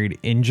getting married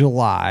in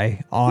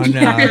July on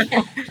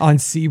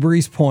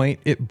Seabreeze Point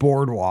at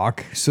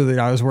Boardwalk. So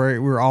that we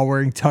were all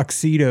wearing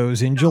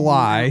tuxedos in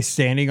July,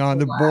 standing on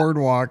the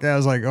boardwalk. I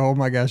was like, oh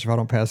my gosh, if I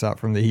don't pass out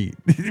from the heat.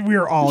 We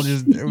were all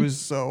it was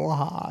so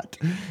hot.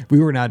 We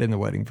were not in the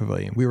wedding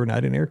pavilion. We were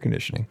not in air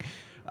conditioning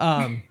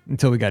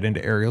until we got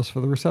into aerials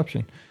for the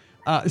reception.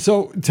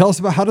 So tell us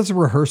about, how does a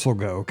rehearsal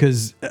go?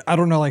 Because I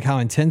don't know like how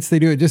intense they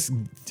do it. Just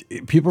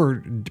people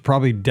are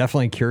probably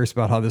definitely curious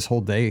about how this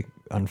whole day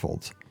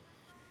unfolds.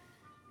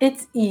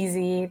 It's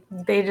easy.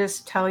 They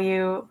just tell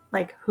you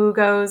like who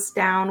goes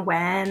down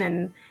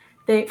when,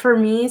 and for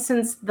me,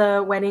 since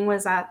the wedding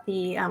was at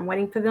the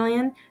wedding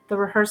pavilion, the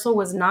rehearsal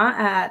was not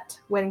at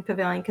wedding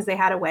pavilion because they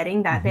had a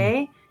wedding that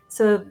day.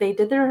 So they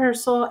did the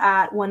rehearsal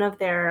at one of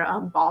their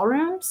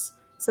ballrooms.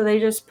 So they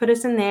just put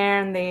us in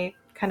there, and they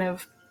kind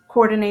of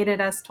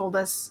coordinated us, told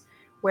us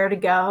where to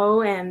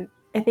go, and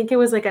I think it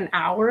was like an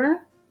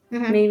hour,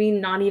 maybe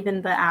not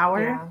even the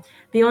hour. Yeah.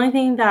 The only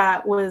thing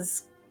that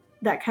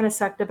kind of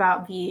sucked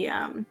about the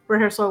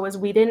rehearsal was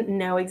we didn't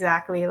know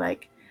exactly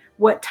like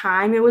what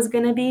time it was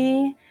going to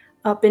be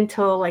up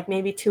until like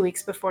maybe 2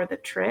 weeks before the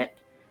trip.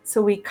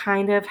 So we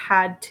kind of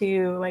had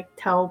to like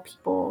tell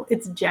people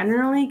it's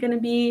generally going to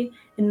be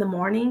in the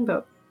morning,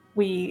 but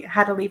we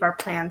had to leave our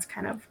plans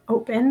kind of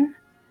open.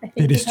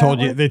 They just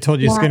told you. They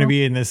told you it's going to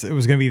be in this. It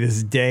was going to be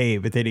this day,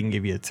 but they didn't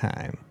give you a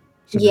time.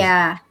 So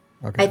yeah,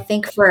 okay. I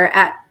think for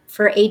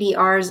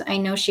ADRs, I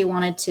know she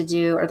wanted to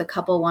do, or the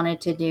couple wanted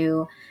to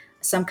do,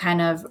 some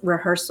kind of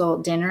rehearsal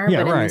dinner,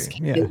 but in this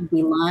case it would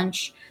be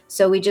lunch.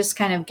 So we just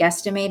kind of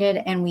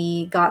guesstimated, and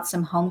we got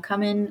some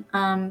homecoming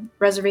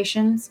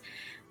reservations.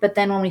 But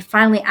then when we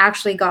finally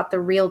actually got the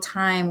real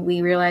time,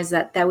 we realized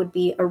that would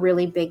be a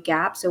really big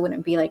gap. So it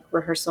wouldn't be like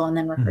rehearsal and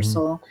then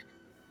rehearsal.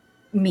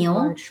 Meal,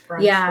 lunch,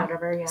 brunch,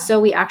 whatever. Yeah.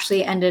 So we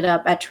actually ended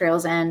up at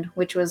Trails End,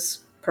 which was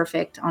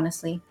perfect,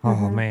 honestly.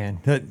 Oh man,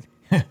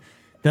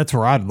 that's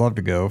where I'd love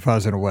to go if I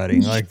was in a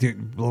wedding. Like, do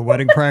a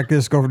wedding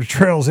practice, go over to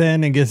Trails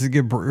End and get to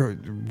get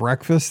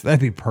breakfast.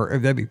 That'd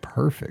be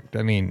perfect.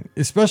 I mean,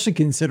 especially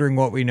considering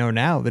what we know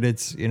now that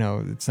it's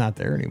not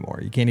there anymore.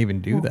 You can't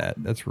even do that.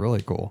 That's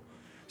really cool.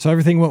 So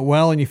everything went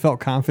well, and you felt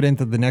confident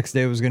that the next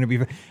day was going to be.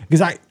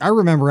 Because I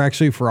remember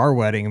actually for our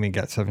wedding. I mean,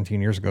 got 17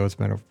 years ago. It's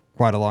been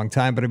quite a long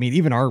time, but I mean,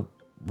 even our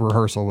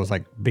rehearsal was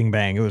like bing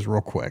bang. It was real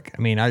quick.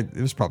 I mean, it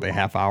was probably a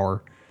half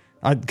hour.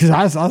 Because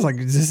I was like,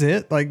 is this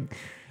it? Like,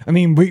 I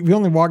mean, we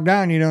only walked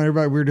down,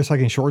 everybody, we were just like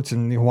in shorts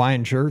and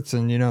Hawaiian shirts,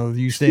 and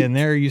you stay in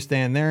there,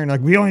 and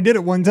like, we only did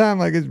it one time.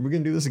 Like, we're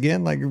going to do this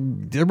again. Like,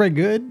 is everybody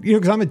good?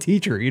 Because I'm a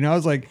teacher, I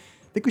was like,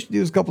 I think we should do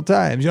this a couple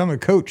times. I'm a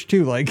coach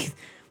too. Like,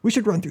 we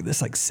should run through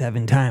this like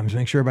 7 times,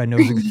 make sure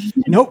everybody knows.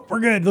 Nope, we're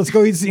good. Let's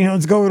go eat, we're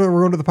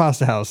going to the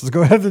pasta house. Let's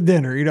go have the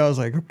dinner. I was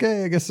like,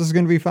 okay, I guess this is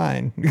going to be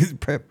fine. Because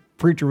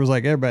preacher was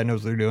like, everybody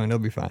knows what they're doing. They'll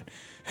be fine.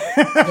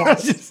 Yeah,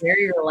 just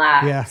very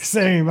relaxed. Yeah,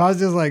 same. I was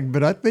just like,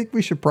 but I think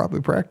we should probably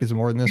practice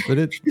more than this. But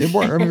it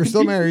worked. I mean, we're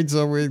still married,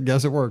 so we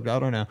guess it worked. I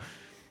don't know.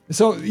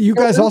 So you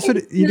guys also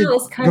did. What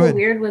was kind of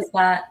weird was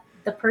that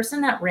the person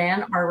that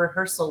ran our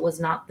rehearsal was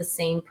not the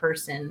same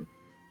person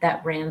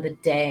that ran the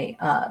day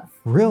of.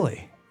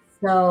 Really?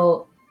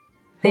 So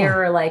They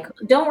were like,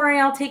 "Don't worry,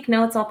 I'll take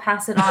notes. I'll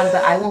pass it on,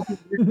 but I won't be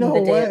working No the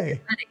day of your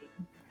way.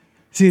 wedding."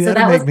 See, So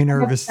that'd make me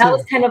nervous that too.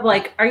 was kind of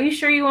like, "Are you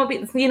sure you won't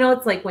be?" You know,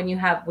 it's like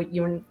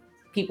when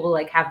people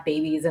like have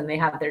babies and they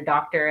have their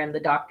doctor and the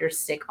doctor's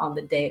sick on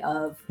the day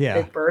of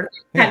the birth.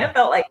 It kind of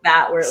felt like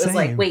that, where it was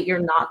like, "Wait, you're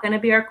not going to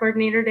be our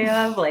coordinator day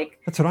of?" Like,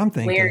 that's what I'm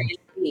thinking. Where is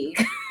he?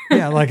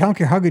 Yeah, like I don't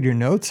care how good your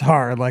notes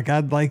are. Like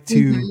I'd like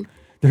to.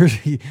 There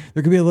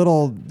could be a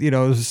little,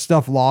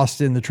 stuff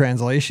lost in the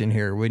translation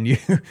here when you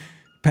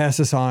pass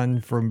this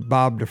on from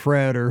Bob to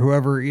Fred or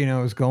whoever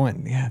is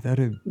going. Yeah,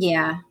 that'd.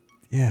 Yeah,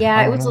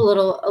 it was a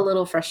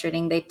little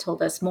frustrating. They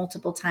told us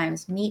multiple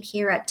times, meet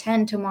here at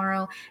 10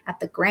 tomorrow at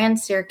the grand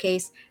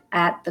staircase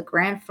at the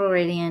Grand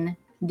Floridian.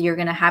 You're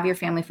going to have your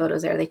family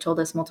photos there. They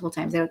told us multiple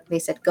times. They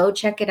said, go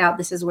check it out.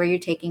 This is where you're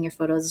taking your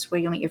photos. This is where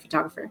you'll meet your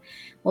photographer.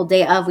 Well,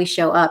 day of, we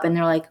show up and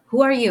they're like,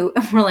 who are you?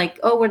 And we're like,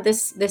 oh, we're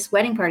this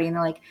wedding party. And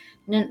they're like,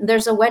 no,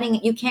 there's a wedding.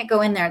 You can't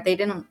go in there. They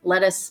didn't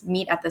let us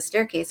meet at the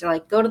staircase. They're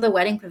like, go to the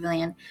wedding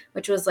pavilion,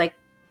 which was like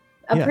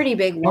a pretty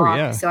big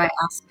walk. So I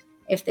asked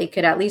if they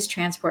could at least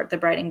transport the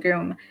bride and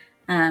groom,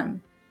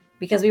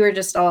 because we were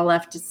just all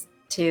left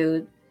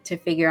to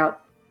figure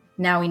out,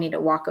 now we need to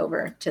walk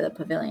over to the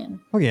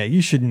pavilion. Oh yeah,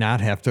 you should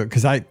not have to,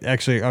 because I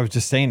was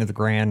just staying at the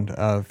Grand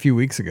a few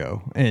weeks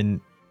ago, and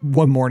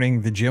one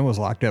morning the gym was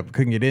locked up,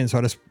 couldn't get in, so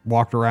I just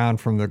walked around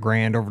from the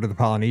Grand over to the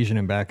Polynesian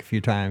and back a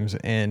few times,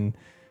 and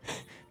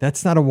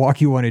that's not a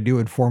walk you want to do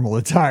in formal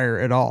attire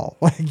at all.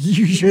 Like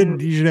you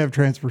should have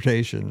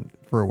transportation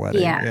for a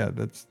wedding. Yeah,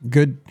 that's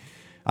good.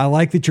 I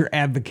like that you're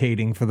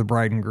advocating for the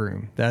bride and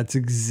groom. That's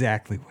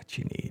exactly what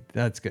you need.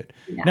 That's good.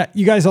 Yeah. Now,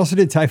 you guys also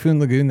did Typhoon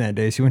Lagoon that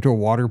day. So you went to a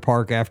water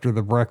park after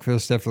the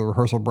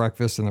rehearsal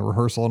breakfast and the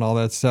rehearsal and all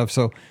that stuff.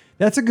 So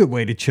that's a good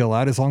way to chill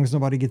out, as long as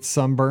nobody gets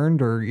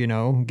sunburned or,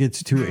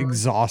 gets too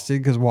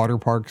exhausted, because water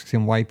parks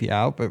can wipe you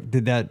out. But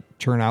did that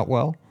turn out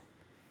well?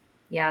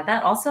 Yeah,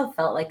 that also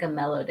felt like a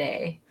mellow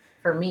day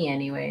for me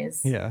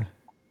anyways. Yeah.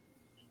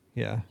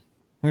 Yeah.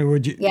 I mean,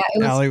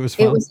 it was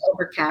fun. It was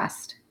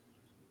overcast.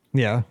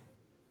 Yeah.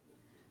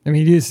 I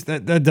mean,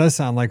 that does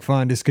sound like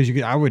fun, just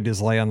because I would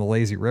just lay on the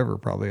lazy river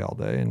probably all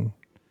day and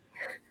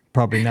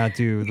probably not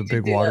do the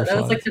big water slides.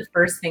 That was like the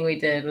first thing we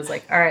did, was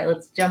like, all right,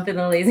 let's jump in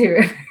the lazy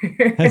river.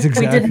 That's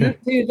exactly. We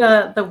didn't do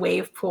the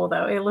wave pool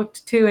though. It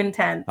looked too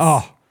intense.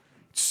 Oh,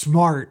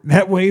 smart.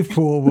 That wave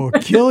pool will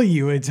kill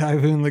you at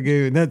Typhoon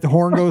Lagoon. That the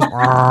horn goes,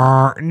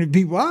 and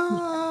people,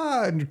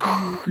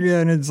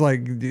 and it's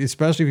like,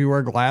 especially if you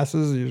wear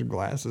glasses, your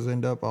glasses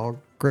end up all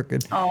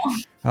crooked.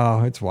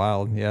 Oh, it's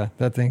wild. Yeah,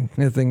 that thing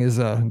is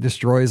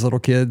destroys little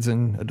kids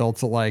and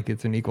adults alike.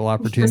 It's an equal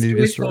opportunity to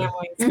destroy.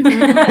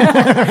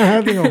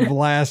 I think it'll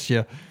blast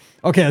you.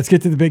 Okay, let's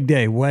get to the big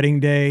day, wedding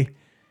day.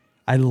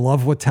 I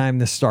love what time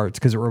this starts,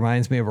 because it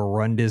reminds me of a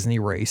Run Disney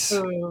race.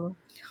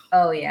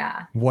 Oh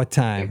yeah. What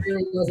time? It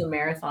really was a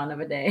marathon of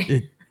a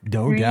day.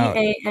 No doubt.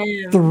 3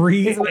 a.m.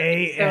 3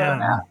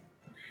 a.m.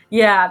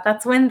 Yeah,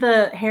 that's when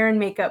the hair and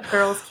makeup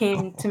girls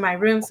came to my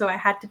room, so I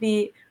had to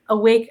be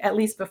awake at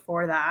least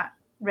before that,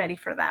 ready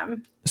for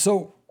them.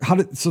 So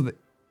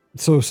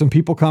so some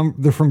people come,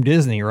 they're from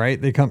Disney,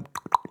 right? They come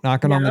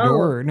knocking on the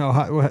door.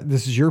 No,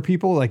 this is your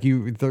people, like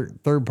you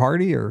third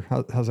party, or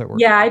how's that work?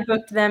 Yeah, I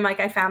booked them. Like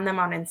I found them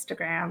on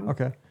Instagram.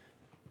 Okay.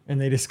 And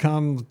they just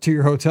come to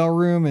your hotel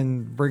room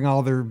and bring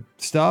all their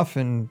stuff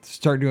and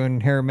start doing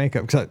hair and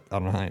makeup. Because I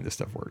don't know how any of this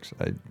stuff works.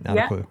 Not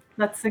a clue.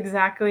 That's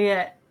exactly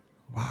it.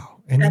 Wow.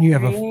 And then you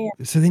have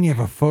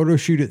a photo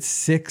shoot at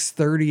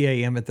 6:30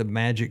 a.m. at the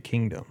Magic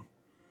Kingdom.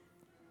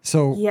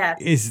 So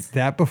is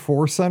that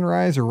before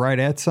sunrise or right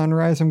at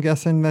sunrise, I'm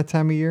guessing, that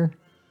time of year?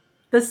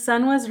 The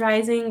sun was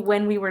rising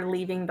when we were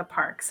leaving the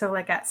park. So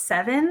like at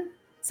 7.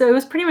 So it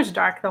was pretty much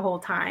dark the whole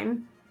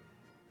time.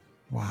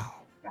 Wow.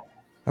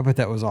 I bet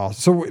that was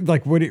awesome. So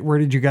like, where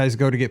did you guys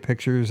go to get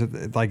pictures?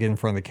 Like in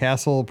front of the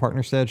castle,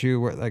 partner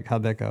statue?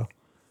 How'd that go?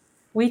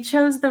 We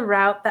chose the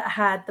route that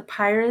had the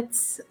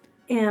Pirates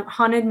and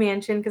Haunted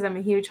Mansion, because I'm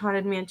a huge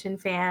Haunted Mansion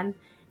fan.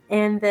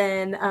 And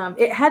then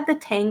it had the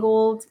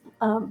Tangled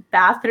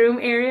bathroom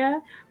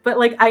area, but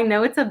like I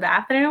know it's a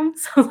bathroom,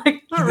 so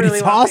like not really.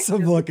 It's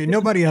awesome looking.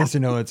 Nobody has to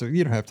know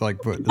you don't have to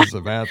like put this is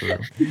a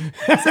bathroom.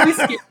 So we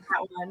skipped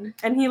that one,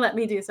 and he let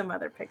me do some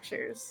other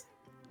pictures.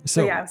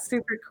 So yeah, it was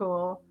super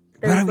cool.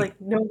 There's like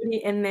nobody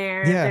in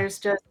there. Yeah. There's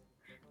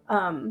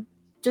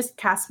just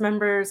cast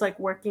members like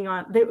working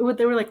on. There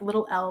were like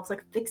little elves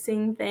like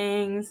fixing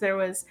things. There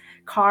was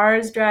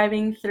cars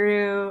driving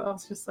through. I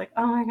was just like,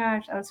 oh my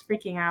gosh, I was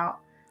freaking out.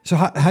 So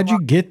how'd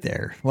you get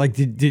there? Like,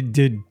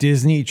 did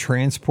Disney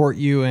transport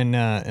you in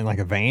like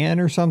a van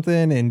or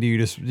something? And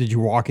did you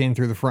walk in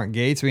through the front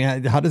gates? I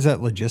mean, how does that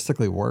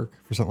logistically work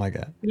for something like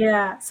that?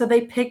 Yeah. So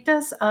they picked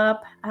us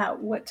up at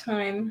what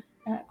time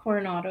at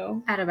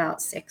Coronado? At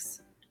about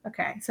 6.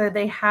 Okay. So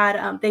they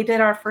had they did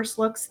our first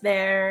looks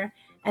there,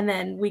 and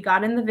then we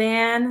got in the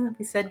van.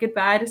 We said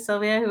goodbye to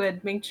Sylvia, who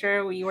had made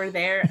sure we were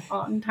there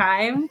on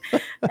time,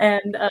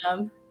 and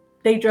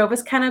they drove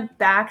us kind of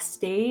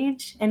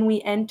backstage, and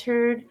we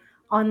entered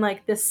on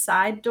like this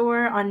side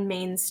door on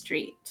Main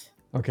Street.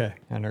 Okay.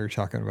 I know you're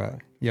talking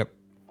about. Yep.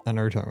 I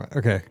know what you're talking about.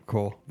 Okay,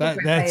 cool.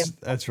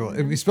 That's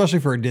really, especially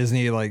for a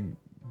Disney like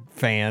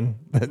fan.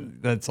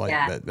 That's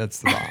like that's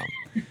the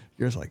bomb.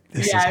 You're just like,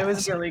 this is awesome. It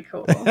was really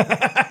cool.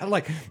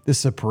 Like, this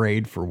is a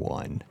parade for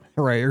one,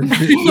 right? Or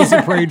this is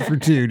a parade for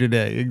two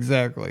today.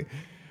 Exactly.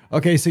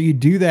 Okay, so you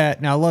do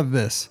that. Now I love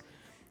this.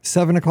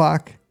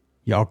 7:00,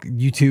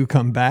 you two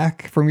come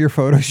back from your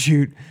photo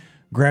shoot,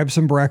 grab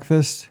some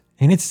breakfast,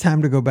 and it's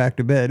time to go back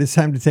to bed. It's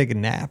time to take a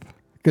nap.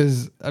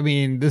 Because, I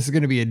mean, this is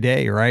going to be a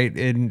day, right?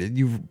 And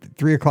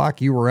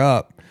 3:00, you were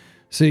up.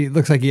 So it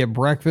looks like you had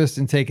breakfast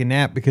and take a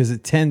nap, because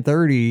at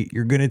 10:30,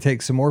 you're going to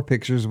take some more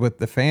pictures with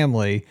the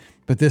family,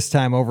 but this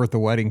time over at the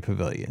wedding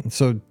pavilion.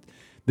 So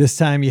this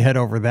time you head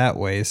over that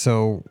way.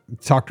 So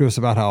talk to us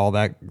about how all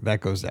that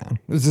goes down.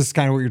 Is this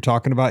kind of what you're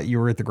talking about? You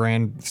were at the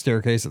grand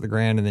staircase at the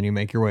grand, and then you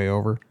make your way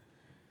over?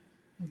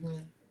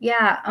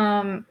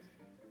 Yeah.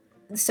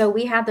 So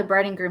we had the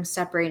bride and groom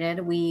separated.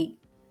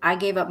 I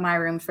gave up my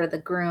room for the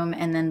groom,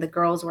 and then the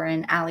girls were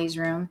in Allie's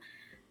room.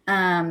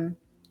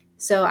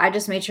 So I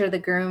just made sure the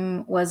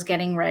groom was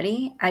getting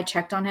ready. I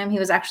checked on him. He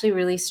was actually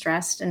really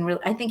stressed, and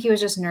I think he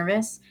was just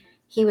nervous.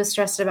 He was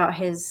stressed about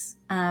his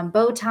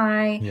bow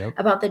tie,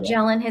 about the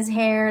gel in his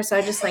hair. So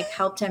I just like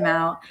helped him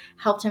out,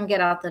 helped him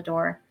get out the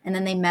door. And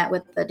then they met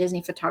with the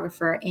Disney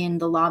photographer in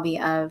the lobby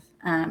of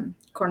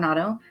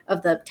Coronado,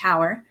 of the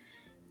tower.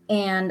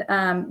 And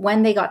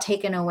when they got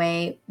taken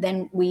away,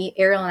 then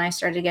Ariel and I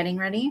started getting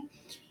ready.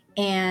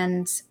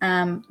 And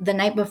the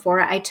night before,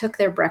 I took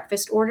their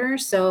breakfast order.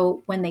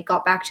 So when they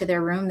got back to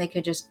their room, they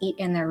could just eat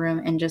in their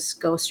room and just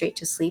go straight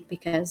to sleep,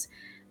 because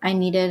I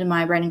needed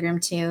my bride and groom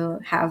to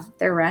have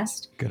their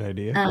rest. Good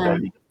idea.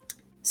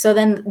 So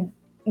then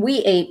we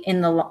ate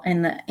in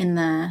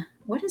the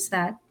what is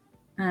that?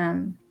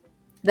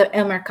 The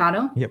El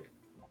Mercado. Yep.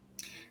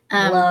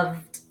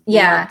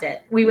 Loved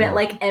it. We went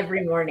like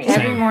every morning.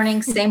 Every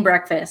morning, same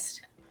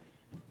breakfast.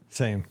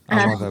 Same.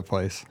 I love that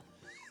place.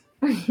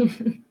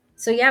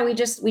 So yeah,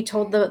 we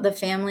told the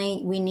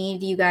family, we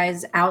need you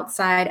guys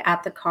outside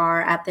at the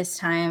car at this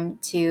time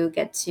to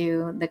get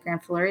to the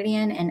Grand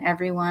Floridian, and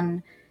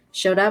everyone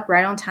showed up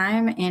right on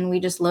time, and we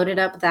just loaded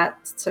up that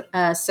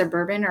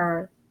Suburban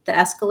or the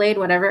Escalade,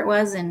 whatever it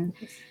was, and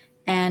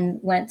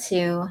went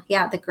to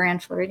the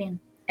Grand Floridian.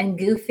 And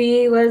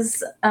Goofy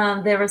was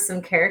there was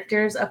some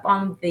characters up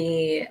on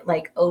the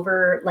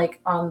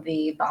on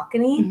the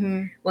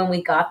balcony when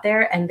we got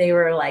there, and they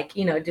were like,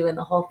 doing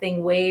the whole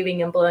thing,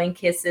 waving and blowing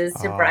kisses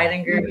to bride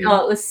and groom.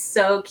 Oh, it was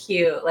so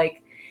cute.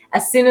 Like,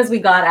 as soon as we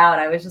got out,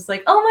 I was just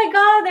like, oh my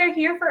God, they're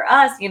here for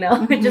us.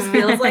 It just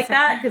feels like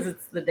that because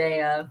it's the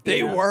day of.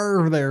 They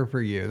were there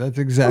for you. That's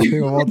exactly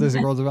what Walt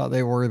Disney World's about.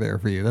 They were there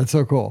for you. That's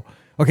so cool.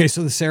 Okay,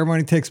 so the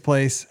ceremony takes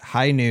place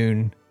high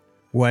noon,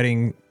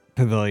 wedding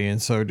pavilion.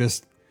 So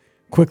just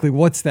quickly,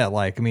 what's that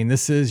like? I mean,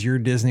 this is your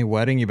Disney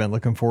wedding. You've been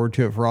looking forward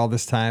to it for all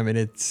this time, and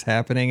it's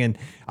happening. And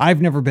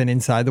I've never been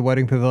inside the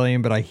wedding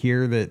pavilion, but I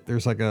hear that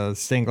there's like a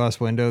stained glass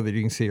window that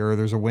you can see, or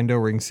there's a window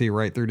where you can see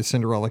right through to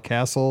Cinderella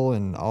Castle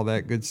and all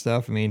that good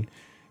stuff. I mean,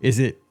 is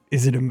it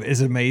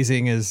as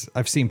amazing as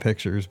I've seen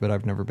pictures, but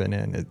I've never been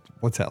in it?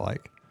 What's that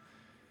like?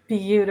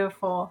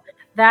 Beautiful.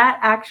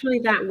 That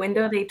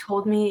window, they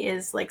told me,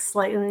 is like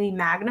slightly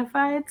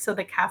magnified, so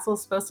the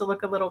castle's supposed to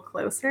look a little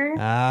closer.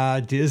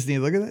 Disney,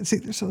 look at that. See,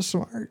 they're so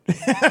smart.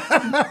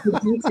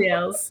 The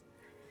details.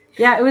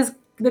 Yeah, it was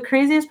the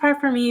craziest part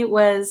for me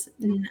was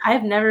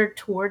I've never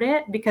toured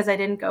it because I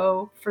didn't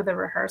go for the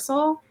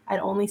rehearsal.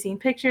 I'd only seen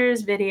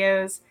pictures,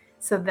 videos.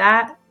 So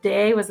that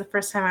day was the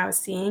first time I was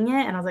seeing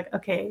it, and I was like,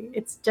 okay,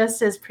 it's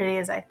just as pretty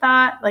as I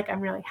thought. Like,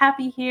 I'm really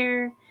happy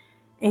here,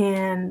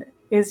 and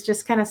it's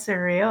just kind of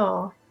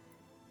surreal.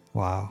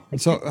 Wow.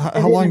 So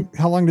how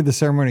long did the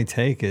ceremony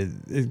take?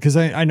 Because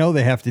I know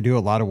they have to do a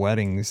lot of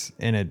weddings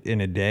in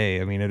a day.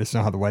 I mean, I just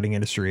know how the wedding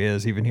industry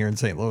is, even here in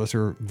St. Louis,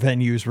 or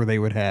venues where they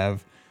would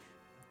have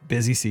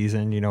busy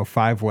season,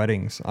 5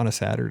 weddings on a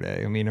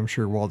Saturday. I mean, I'm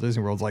sure Walt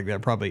Disney World's like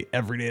that probably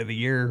every day of the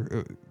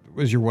year.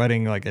 Was your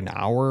wedding like an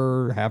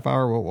hour, half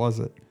hour? What was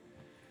it?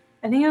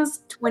 I think it was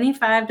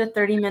 25 to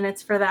 30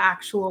 minutes for the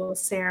actual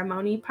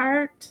ceremony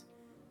part.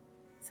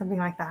 Something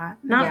like that.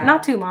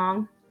 Not too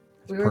long.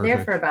 We were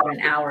there for about an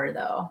hour,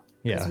 though.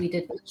 Yeah. Because we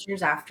did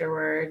pictures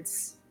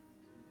afterwards.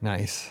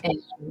 Nice.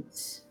 And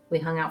we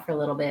hung out for a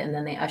little bit, and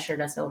then they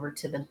ushered us over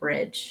to the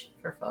bridge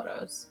for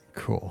photos.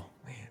 Cool.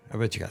 Man, I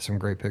bet you got some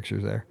great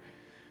pictures there.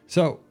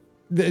 So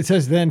it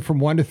says then from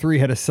 1 to 3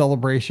 had a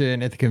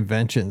celebration at the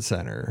convention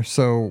center.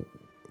 So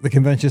the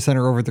convention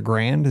center over at the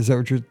Grand, is that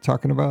what you're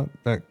talking about?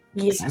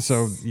 Yes.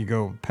 So you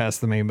go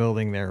past the main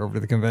building there over to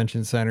the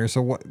convention center.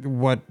 So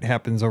what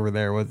happens over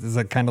there? Is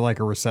that kind of like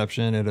a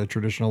reception at a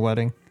traditional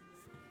wedding?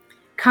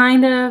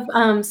 Kind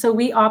of. So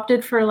we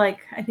opted for I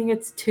think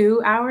it's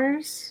 2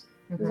 hours.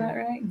 Mm-hmm. Is that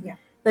right? Yeah.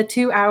 The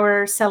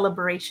 2-hour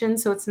celebration.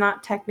 So it's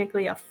not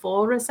technically a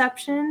full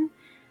reception.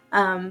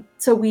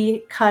 So we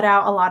cut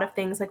out a lot of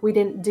things. Like, we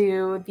didn't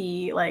do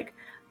the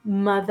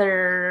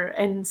mother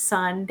and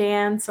son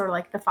dance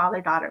or the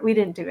father-daughter. We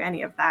didn't do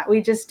any of that.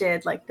 We just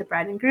did the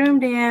bride and groom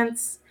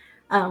dance.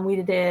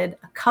 We did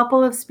a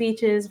couple of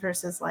speeches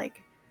versus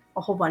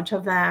a whole bunch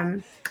of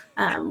them.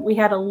 We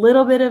had a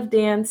little bit of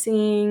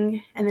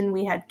dancing, and then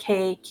we had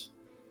cake,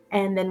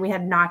 and then we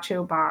had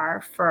nacho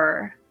bar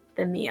for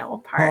the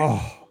meal part.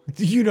 Oh,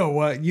 you know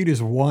what? You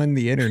just won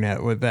the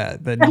internet with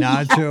that. The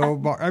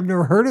nacho bar. I've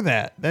never heard of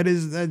that.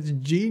 That's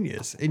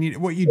genius. And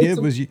what you did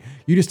was you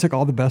just took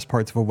all the best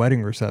parts of a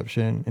wedding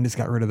reception and just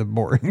got rid of the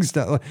boring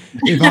stuff.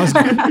 If I was,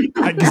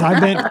 because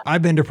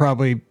I've been to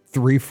probably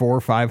 300,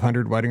 400,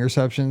 500 wedding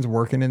receptions,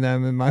 working in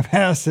them in my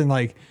past, and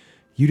like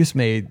you just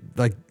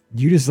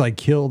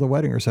killed a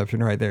wedding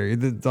reception right there.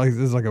 This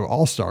is like an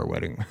all-star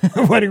wedding.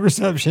 Wedding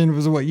reception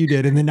was what you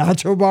did. In the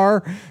nacho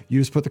bar,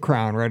 you just put the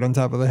crown right on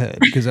top of the head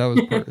because that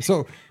was perfect.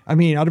 So, I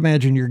mean, I'd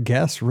imagine your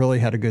guests really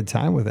had a good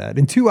time with that.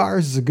 And 2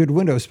 hours is a good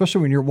window,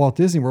 especially when you're at Walt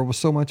Disney World with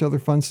so much other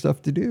fun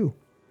stuff to do.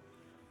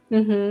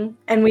 Mm-hmm.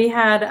 And we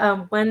had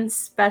one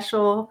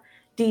special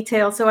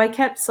detail. So I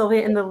kept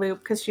Sylvia in the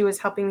loop because she was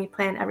helping me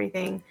plan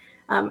everything.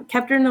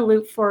 Kept her in the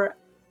loop for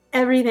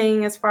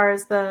everything as far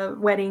as the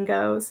wedding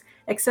goes,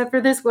 except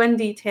for this one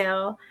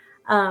detail.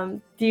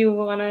 Do you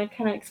want to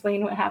kind of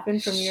explain what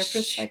happened from your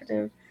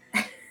perspective?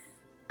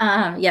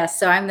 Yes,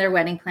 so I'm their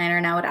wedding planner,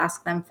 and I would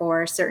ask them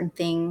for certain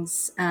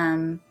things.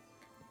 And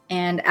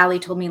Allie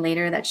told me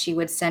later that she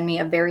would send me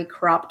a very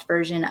cropped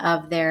version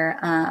of their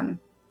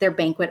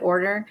banquet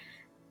order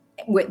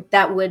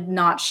that would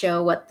not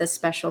show what the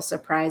special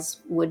surprise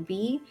would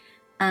be.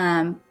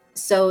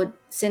 So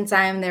since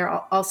I'm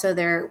also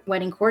their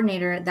wedding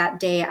coordinator that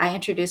day, I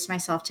introduced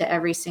myself to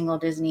every single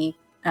Disney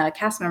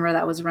cast member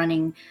that was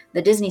running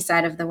the Disney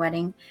side of the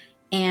wedding.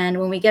 And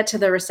when we get to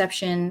the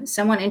reception,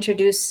 someone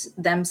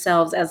introduced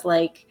themselves as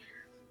like,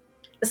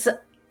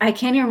 I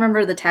can't even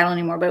remember the title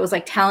anymore, but it was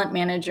like talent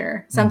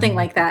manager, something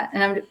like that.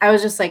 And I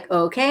was just like,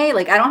 okay,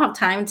 like I don't have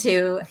time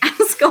to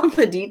ask all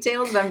the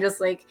details, but I'm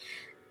just like,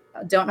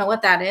 don't know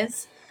what that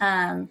is.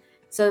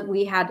 So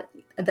we had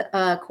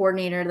the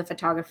coordinator, the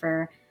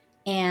photographer,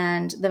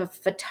 and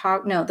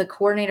the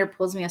coordinator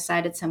pulls me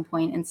aside at some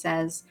point and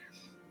says,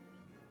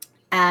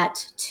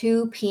 at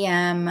 2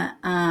 p.m.,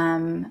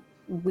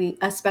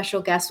 a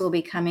special guest will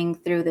be coming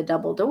through the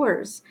double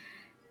doors.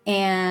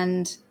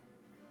 And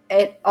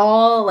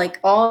all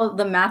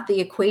the math, the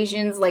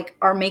equations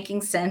are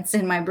making sense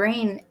in my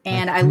brain.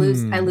 And I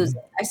lose it.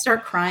 I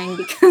start crying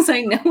because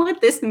I know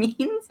what this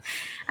means.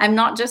 I'm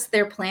not just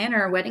their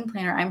wedding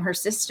planner. I'm her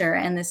sister.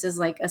 And this is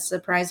like a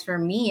surprise for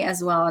me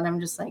as well. And I'm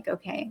just like,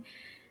 okay.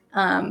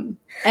 And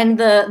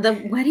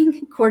the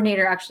wedding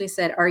coordinator actually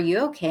said, "Are you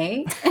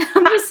okay?" And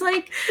I'm just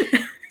like,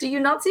 do you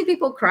not see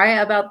people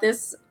cry about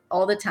this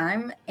all the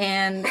time?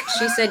 And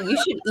she said, "You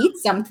should eat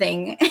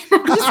something." And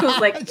I just was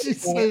like,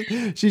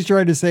 she's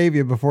trying to save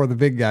you before the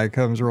big guy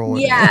comes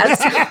rolling. Yeah.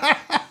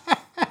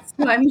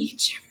 So I made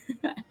sure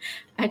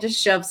I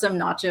just shoved some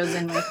nachos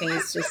in my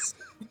face, just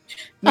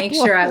make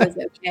sure I was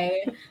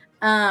okay.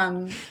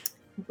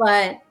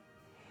 But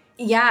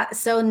yeah,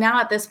 so now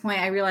at this point,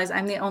 I realize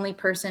I'm the only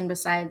person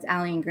besides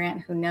Allie and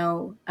Grant who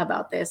know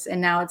about this.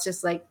 And now it's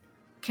just like,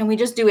 can we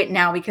just do it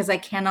now? Because I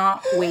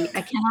cannot wait.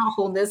 I cannot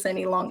hold this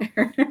any longer.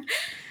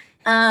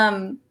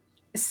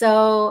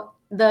 So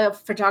the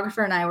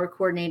photographer and I were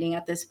coordinating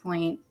at this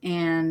point,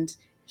 and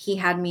he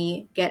had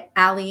me get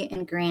Allie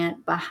and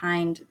Grant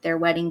behind their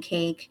wedding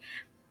cake.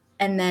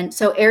 And then,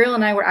 so Ariel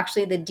and I were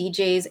actually the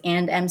DJs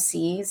and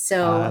MCs.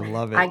 So I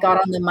love it. I got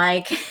on the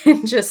mic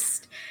and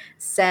just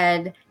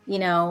said,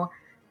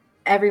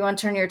 everyone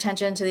turn your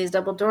attention to these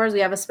double doors. We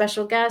have a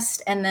special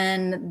guest. And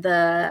then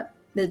the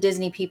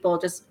Disney people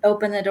just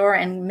open the door,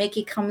 and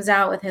Mickey comes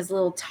out with his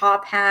little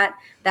top hat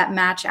that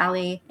match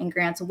Allie and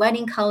Grant's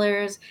wedding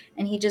colors.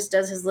 And he just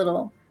does his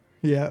little,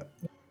 his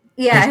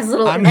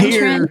little I'm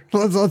entrance.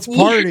 Here. Let's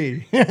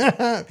party.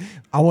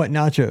 I want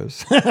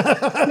nachos.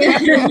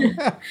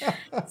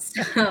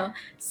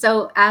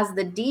 So as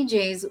the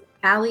DJs,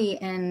 Allie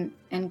and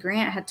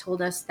Grant had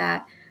told us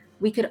that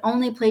we could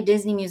only play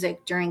Disney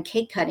music during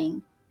cake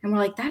cutting. And we're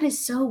like, that is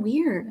so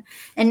weird.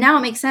 And now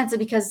it makes sense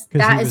because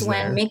that is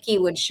when there. Mickey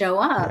would show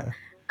up.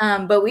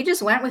 Yeah. But we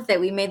just went with it.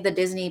 We made the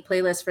Disney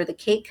playlist for the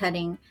cake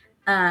cutting.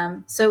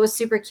 So it was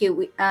super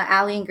cute.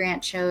 Allie and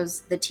Grant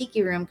chose the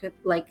Tiki Room,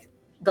 like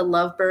the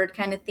Lovebird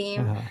kind of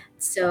theme. Uh-huh.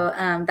 So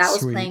that was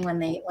playing when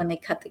they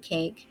cut the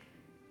cake.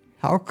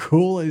 How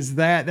cool is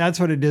that? That's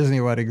what a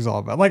Disney wedding's all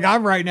about. Like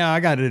I'm right now,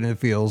 I got it in the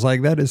feels.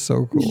 Like that is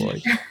so cool.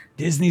 Like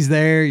Disney's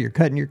there, you're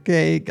cutting your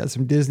cake, got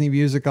some Disney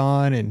music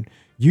on, and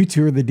you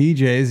two are the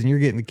DJs and you're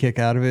getting the kick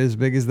out of it as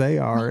big as they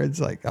are. It's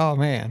like, oh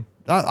man,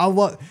 I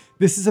love,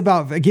 this is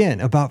about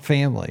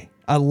family.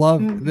 I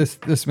love this.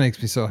 This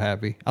makes me so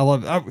happy. I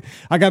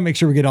got to make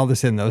sure we get all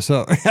this in though.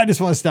 So I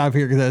just want to stop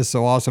here because that is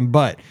so awesome.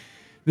 But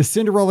the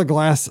Cinderella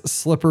glass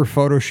slipper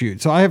photo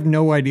shoot. So I have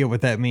no idea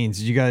what that means.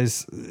 Did you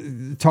guys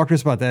talk to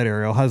us about that,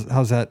 Ariel?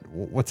 How's that?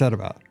 What's that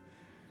about?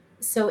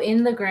 So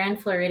in the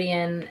Grand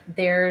Floridian,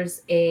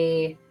 there's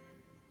a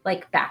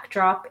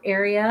backdrop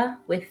area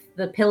with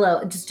the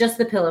pillow, just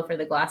the pillow for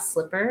the glass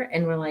slipper.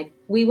 And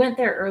we went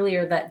there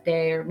earlier that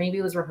day, or maybe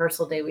it was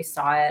rehearsal day. We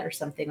saw it or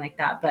something like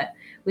that. But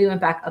we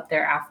went back up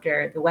there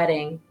after the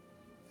wedding.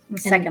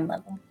 Second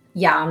level.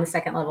 Yeah, on the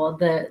second level,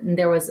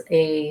 there was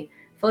a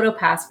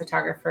PhotoPass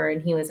photographer,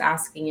 and he was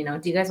asking,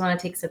 do you guys want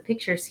to take some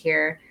pictures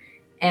here?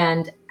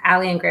 And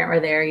Allie and Grant were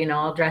there,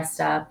 all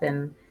dressed up,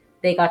 and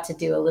they got to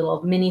do a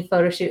little mini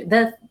photo shoot.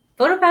 The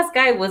PhotoPass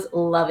guy was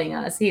loving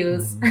us. He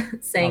was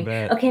saying,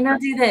 okay, now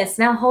do this.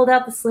 Now hold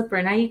out the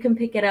slipper. Now you can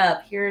pick it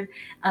up. Here,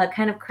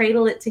 kind of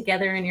cradle it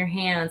together in your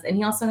hands. And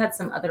he also had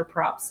some other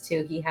props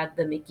too. He had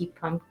the Mickey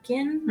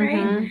pumpkin, right?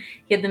 Mm-hmm.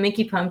 He had the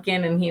Mickey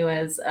pumpkin, and he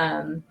was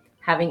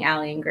having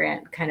Allie and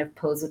Grant kind of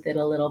pose with it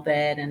a little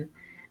bit. And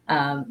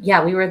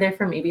we were there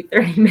for maybe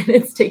 30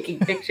 minutes taking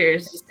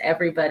pictures, just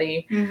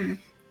everybody. Mm-hmm.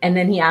 And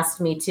then he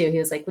asked me too. He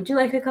was like, would you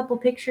like a couple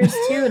pictures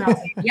too? And I was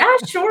like, yeah,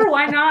 sure.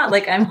 Why not?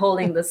 Like, I'm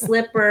holding the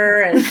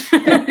slipper, and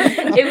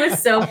it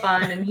was so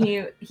fun. And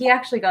he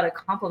actually got a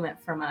compliment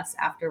from us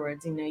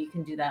afterwards. You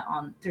can do that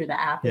through the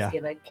app if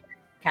you have a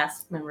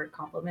cast member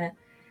compliment.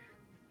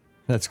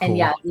 That's cool. And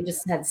yeah, we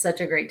just had such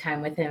a great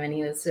time with him, and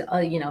he was,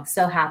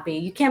 so happy.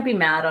 You can't be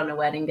mad on a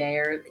wedding day,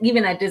 or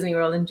even at Disney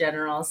World in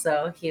general.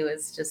 So he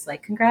was just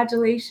like,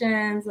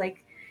 congratulations.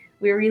 Like,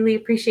 we really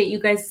appreciate you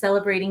guys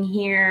celebrating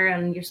here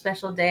on your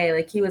special day.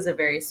 Like, he was a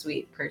very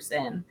sweet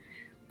person.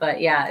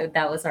 But yeah,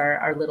 that was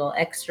our little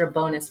extra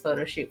bonus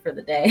photo shoot for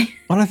the day.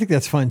 Well, I think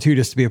that's fun too,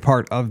 just to be a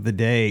part of the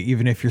day,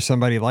 even if you're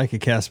somebody like a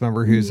cast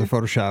member who's a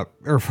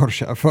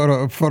PhotoPass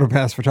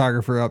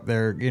photographer up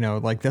there,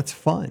 like, that's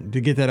fun to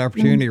get that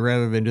opportunity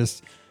rather than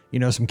just,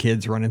 some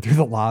kids running through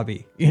the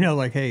lobby,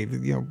 like, hey,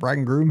 bride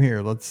and groom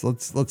here. Let's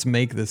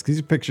make this, because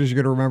these pictures you're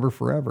going to remember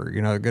forever,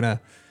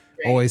 gonna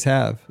always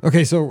have.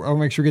 Okay, so I'll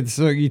make sure we get this.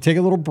 So you take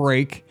a little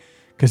break,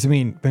 because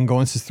been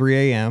going since 3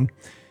 a.m.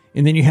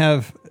 And then you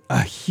have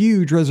a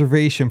huge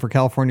reservation for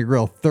California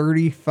Grill,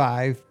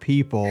 35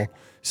 people.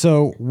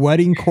 So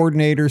wedding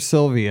coordinator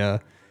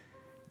Sylvia,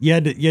 you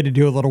had to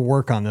do a little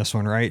work on this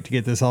one, right, to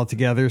get this all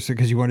together. So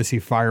because you want to see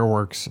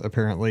fireworks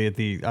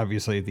apparently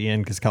obviously at the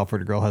end, because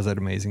California Grill has that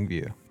amazing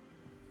view.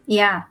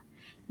 Yeah,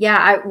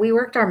 we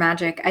worked our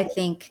magic. I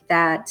think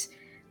that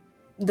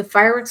the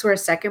fireworks were a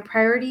second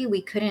priority.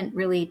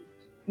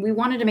 We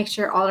wanted to make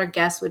sure all our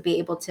guests would be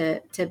able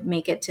to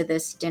make it to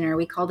this dinner.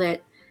 We called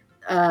it,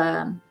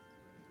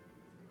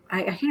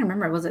 I can't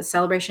remember. Was it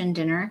celebration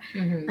dinner?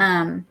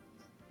 Mm-hmm.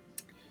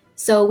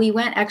 So we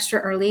went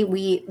extra early.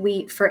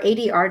 We for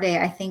ADR day,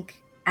 I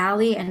think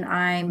Allie and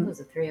I, it was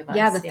the three of us.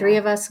 Yeah, three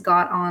of us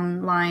got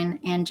online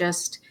and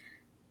just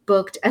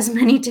booked as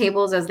many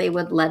tables as they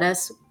would let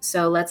us.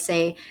 So let's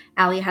say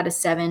Allie had a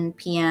 7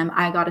 p.m.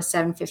 I got a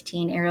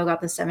 7:15. Ariel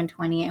got the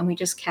 7:20, and we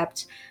just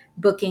kept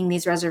booking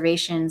these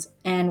reservations,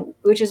 and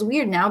which is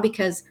weird now,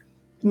 because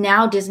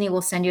now Disney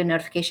will send you a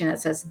notification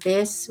that says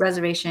this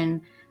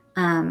reservation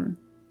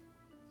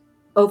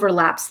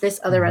overlaps this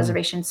other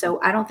reservation.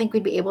 So I don't think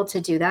we'd be able to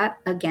do that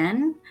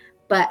again,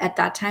 but at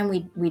that time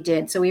we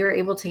did. So we were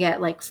able to get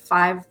like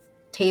 5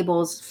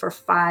 tables for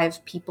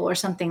 5 people or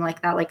something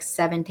like that, like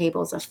 7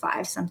 tables of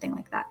 5, something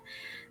like that.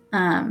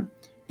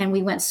 And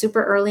we went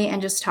super early and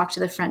just talked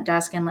to the front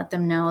desk and let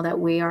them know that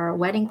we are a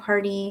wedding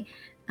party.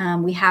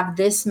 We have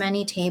this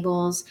many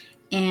tables,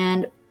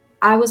 and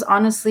I was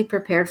honestly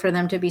prepared for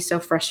them to be so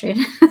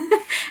frustrated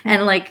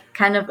and like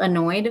kind of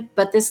annoyed.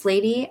 But this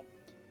lady,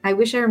 I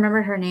wish I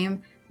remembered her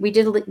name. We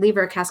did leave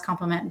her a cast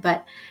compliment,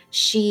 but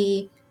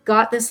she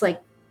got this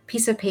like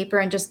piece of paper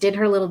and just did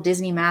her little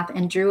Disney math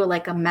and drew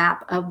like a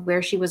map of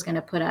where she was going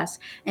to put us.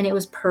 And it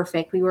was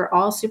perfect. We were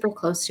all super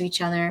close to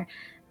each other.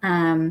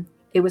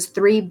 It was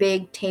 3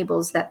 big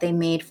tables that they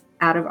made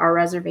out of our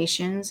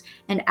reservations.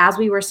 And as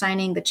we were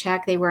signing the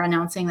check, they were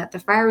announcing that the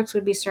fireworks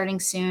would be starting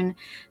soon.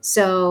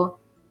 So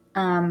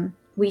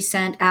we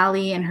sent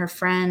Allie and her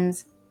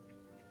friends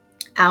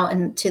out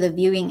into the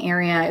viewing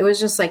area. It was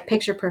just like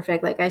picture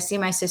perfect. Like, I see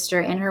my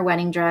sister in her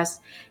wedding dress,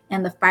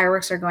 and the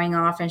fireworks are going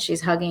off, and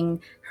she's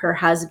hugging her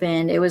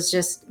husband. It was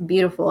just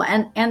beautiful.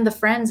 And the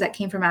friends that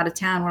came from out of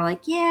town were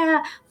like,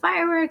 yeah,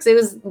 fireworks. It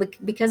was like,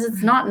 because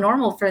it's not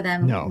normal for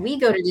them. No. We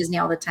go to Disney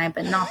all the time,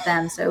 but not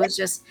them. So it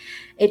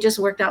just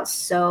worked out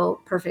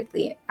so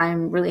perfectly.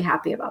 I'm really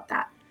happy about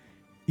that.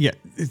 Yeah,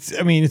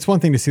 it's one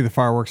thing to see the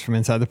fireworks from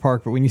inside the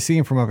park, but when you see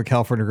them from up at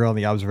California Grill on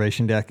the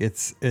observation deck,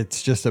 it's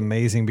just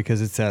amazing,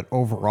 because it's that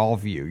overall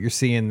view. You're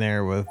seeing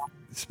there with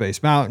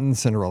Space Mountain,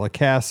 Cinderella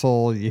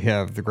Castle, you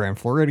have the Grand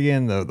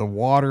Floridian, the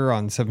water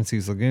on Seven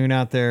Seas Lagoon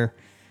out there.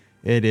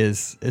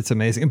 It's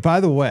amazing. And by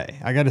the way,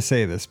 I got to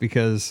say this,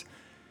 because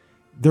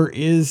there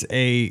is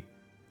a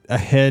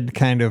head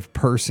kind of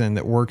person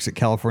that works at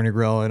California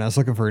Grill, and I was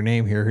looking for her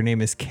name here. Her name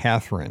is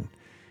Catherine.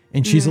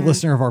 And she's a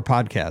listener of our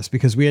podcast,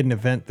 because we had an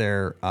event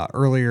there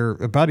earlier,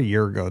 about a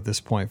year ago at this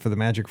point, for the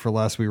Magic for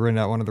Less. We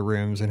rented out one of the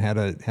rooms and had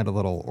a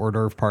little hors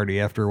d'oeuvre party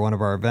after one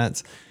of our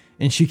events.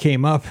 And she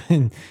came up,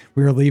 and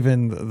we were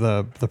leaving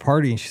the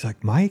party, and she's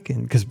like, Mike,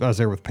 and because I was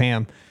there with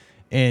Pam,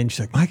 and she's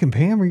like, Mike and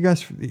Pam, are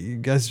you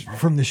guys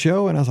from the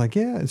show? And I was like,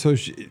 yeah. And so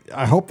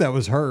I hope that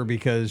was her,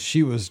 because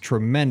she was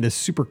tremendous,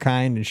 super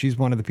kind, and she's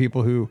one of the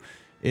people who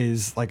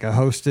is like a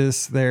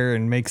hostess there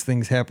and makes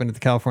things happen at the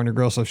California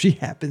Grill. So if she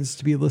happens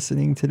to be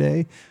listening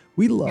today,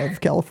 we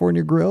love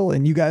California Grill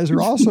and you guys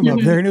are awesome up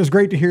there. And it was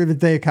great to hear that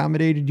they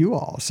accommodated you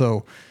all.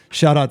 So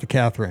shout out to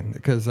Catherine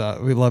because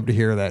we love to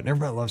hear that. And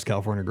everybody loves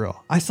California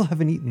Grill. I still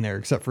haven't eaten there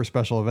except for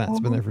special events.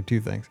 Been there for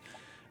 2 things.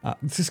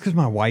 It's just because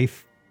my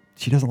wife,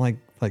 she doesn't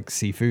like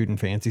seafood and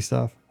fancy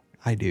stuff.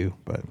 I do,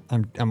 but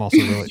I'm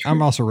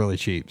also really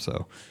cheap.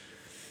 So,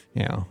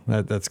 you know,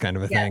 that's kind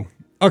of a thing.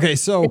 Okay.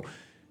 So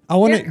I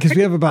want to, because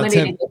we have about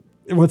 10.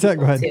 What's that?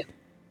 Go ahead. Too.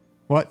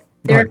 What?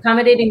 They're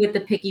accommodating with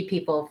the picky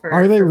people.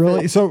 Are they for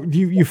really? food. So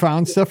you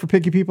found stuff for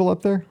picky people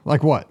up there?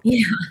 Like what?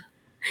 Yeah.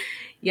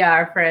 Yeah.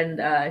 Our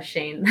friend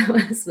Shane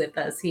was with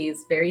us.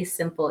 He's very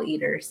simple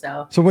eater.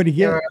 So what did he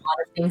get? There were a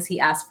lot of things he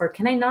asked for.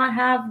 Can I not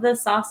have the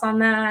sauce on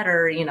that?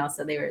 Or, you know,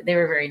 so they were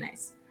very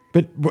nice.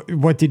 But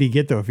what did he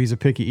get though? If he's a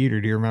picky eater,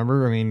 do you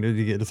remember? I mean, did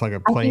he get just like a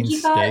plain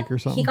steak or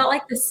something? He got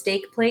like the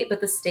steak plate, but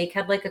the steak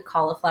had like a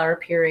cauliflower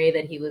puree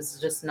that he was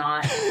just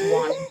not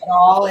wanting at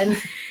all. And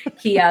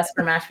he asked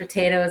for mashed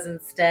potatoes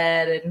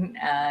instead. And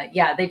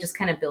yeah, they just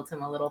kind of built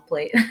him a little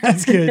plate.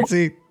 That's good.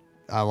 See,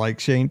 I like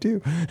Shane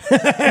too.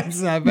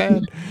 It's not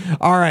bad.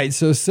 All right.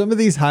 So some of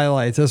these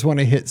highlights, I just want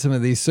to hit some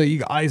of these. So you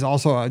guys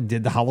also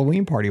did the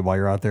Halloween party while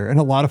you're out there, and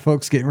a lot of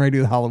folks getting ready to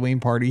do the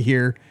Halloween party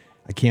here.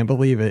 I can't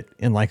believe it,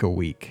 in like a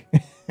week.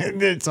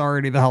 It's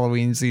already the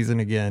Halloween season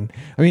again.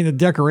 I mean, the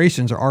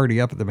decorations are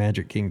already up at the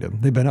Magic Kingdom.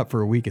 They've been up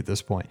for a week at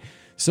this point.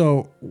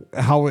 So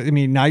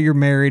now you're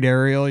married,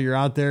 Ariel, you're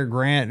out there.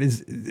 Grant is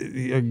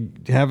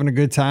having a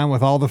good time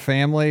with all the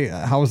family.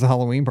 How was the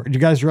Halloween party? Did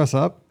you guys dress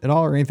up at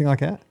all or anything like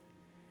that?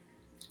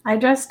 I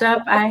dressed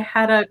up. I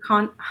had a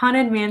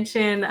Haunted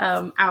Mansion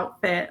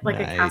outfit,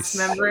 like a cast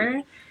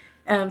member.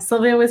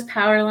 Sylvia was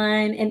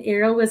Powerline and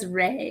Ariel was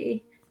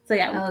Ray. So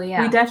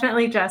yeah, we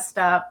definitely dressed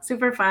up.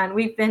 Super fun.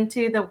 We've been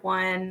to the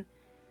one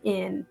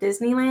in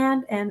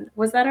Disneyland, and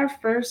was that our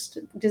first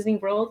Disney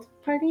World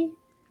party?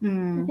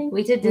 I think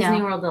we did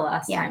Disney World the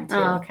last time too.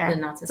 Oh, okay.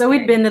 So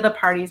we'd been to the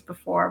parties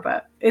before,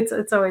 but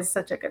it's always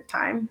such a good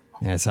time.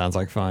 Yeah, it sounds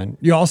like fun.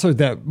 You also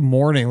that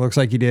morning looks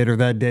like you did, or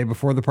that day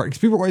before the party.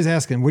 Because people are always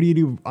asking, what do you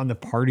do on the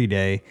party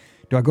day?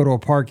 Do I go to a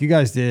park? You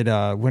guys did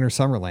Winter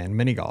Summerland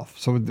mini golf.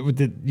 So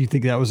did you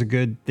think that was a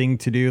good thing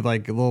to do,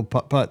 like a little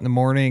putt in the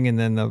morning and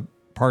then the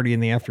party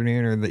in the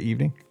afternoon or the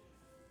evening?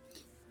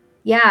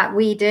 Yeah,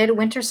 we did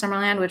Winter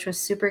Summerland, which was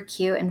super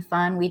cute and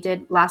fun.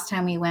 Last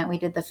time we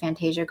did the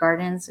Fantasia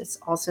Gardens. It's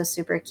also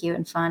super cute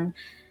and fun.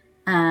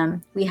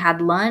 We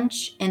had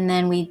lunch and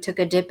then we took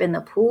a dip in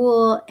the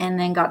pool and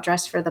then got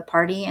dressed for the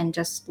party and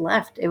just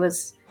left. It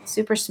was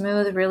super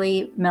smooth,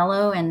 really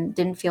mellow, and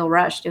didn't feel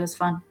rushed. It was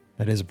fun.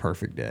 That is a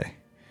perfect day.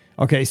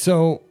 Okay,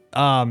 so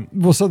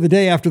so the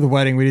day after the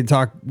wedding,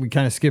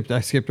 I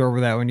skipped over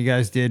that when you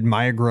guys did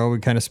Maya Grow. We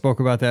kind of spoke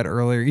about that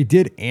earlier. You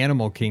did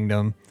Animal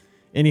Kingdom.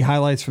 Any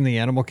highlights from the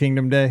Animal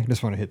Kingdom day?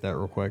 Just want to hit that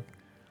real quick.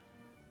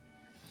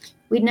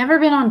 We'd never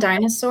been on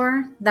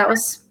Dinosaur. I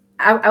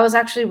was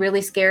actually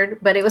really scared,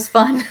 but it was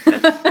fun.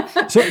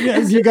 So yeah,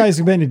 you guys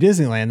have been to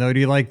Disneyland though. Do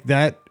you like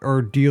that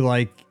or do you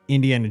like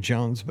Indiana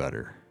Jones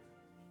better?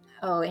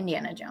 Oh,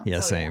 Indiana Jones. Yeah,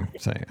 same.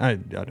 I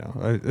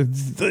know.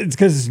 It's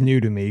because it's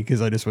new to me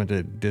because I just went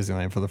to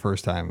Disneyland for the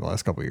first time in the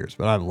last couple of years.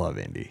 But I love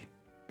Indy.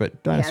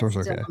 But Dinosaur's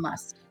it's okay. Still a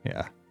must.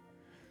 Yeah.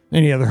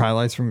 Any other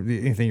highlights from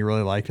anything you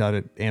really liked out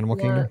at Animal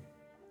Kingdom?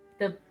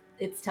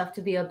 It's tough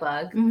to be a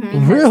bug.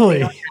 Really? They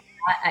don't have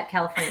that at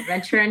California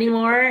Adventure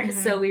anymore.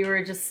 So we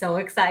were just so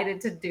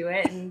excited to do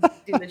it and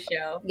do the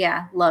show.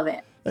 Yeah, love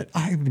it. I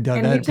haven't done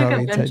and that we took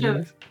probably a bunch 10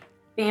 years. of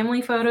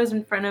family photos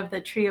in front of the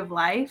Tree of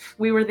Life.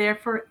 We were there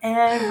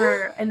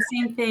forever. And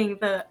same thing,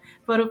 the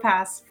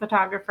PhotoPass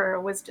photographer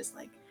was just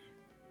like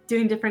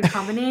doing different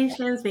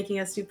combinations, making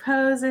us do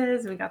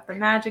poses. We got the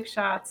magic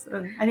shots.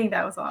 And I think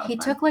that was a lot of He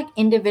fun. took like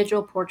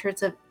individual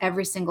portraits of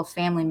every single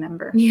family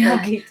member.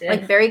 Yeah, he did.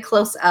 Like very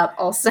close up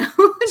also.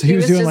 So he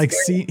was doing like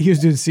he was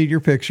doing senior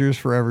pictures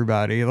for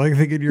everybody. Like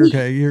thinking you're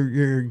okay,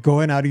 you're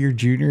going out of your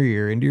junior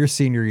year into your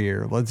senior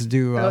year. Let's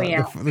do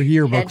the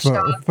yearbook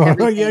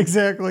photo. Yeah,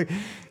 exactly.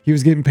 He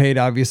was getting paid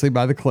obviously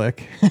by the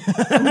click.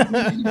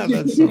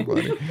 That's so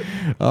funny.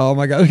 Oh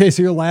my God. Okay,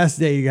 so your last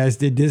day you guys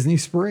did Disney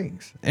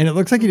Springs. And it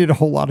looks like you did a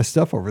whole lot of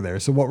stuff over there.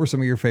 So what were some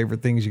of your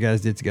favorite things you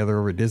guys did together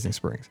over at Disney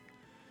Springs?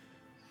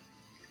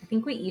 I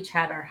think we each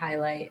had our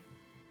highlight.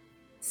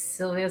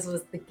 Sylvia's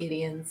was the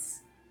Gideon's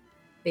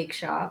bake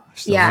shop.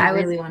 I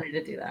really wanted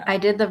to do that. I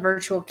did the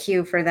virtual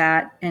queue for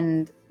that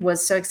and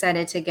was so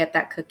excited to get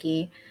that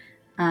cookie.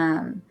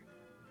 And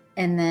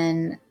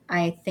then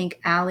I think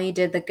Allie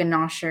did the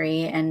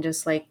ganachery and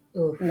just like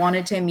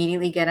wanted to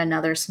immediately get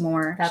another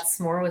s'more. That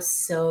s'more was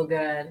so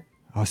good.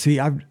 Oh, see,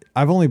 I've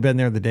only been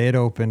there the day it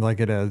opened, like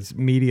at a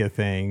media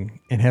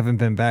thing, and haven't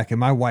been back. And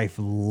my wife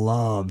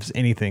loves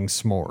anything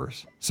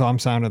s'mores, so I'm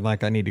sounding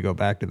like I need to go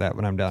back to that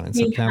when I'm down in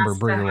September.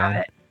 Bring her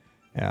one.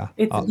 Yeah,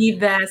 it's the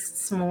best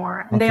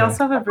s'more. And they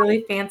also have a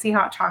really fancy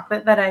hot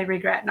chocolate that I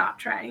regret not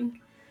trying.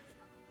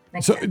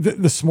 So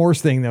the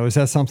s'mores thing though, is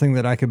that something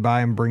that I could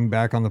buy and bring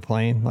back on the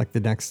plane like the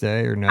next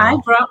day or no? I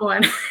brought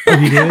one. Oh,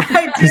 you did?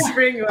 I did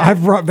bring one.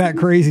 I've brought back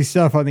crazy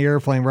stuff on the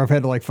airplane where I've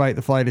had to like fight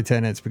the flight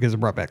attendants because I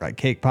brought back like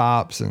cake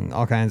pops and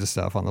all kinds of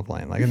stuff on the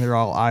plane. Like, and they're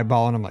all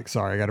eyeballing. I'm like,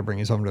 sorry, I got to bring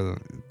these home to the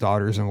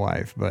daughters and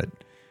wife. But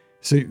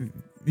so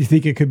you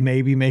think it could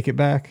maybe make it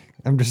back?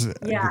 I'm just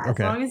okay. As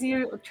long as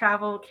you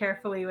travel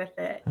carefully with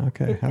it.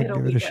 Okay, I'll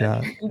give it a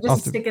shot. You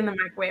just stick in the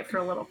microwave for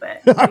a little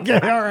bit. Okay,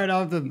 all right,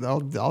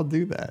 I'll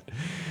do that.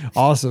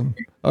 Awesome.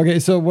 Okay,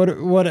 so what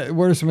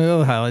are some of the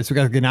other highlights? We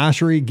got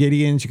ganachery,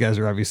 Gideon's. You guys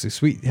are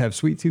obviously have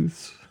sweet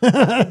tooths.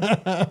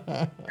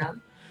 Yeah,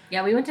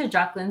 we went to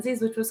Jock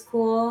Lindsay's, which was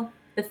cool.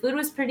 The food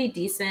was pretty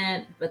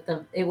decent, but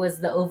it was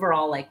the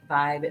overall like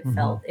vibe.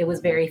 It was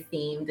very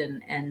themed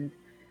and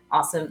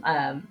awesome.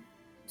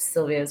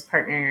 Sylvia's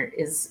partner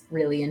is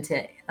really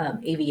into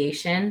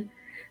aviation,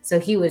 so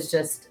he was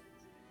just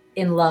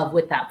in love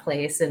with that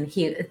place. And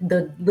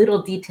the little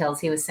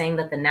details, he was saying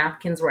that the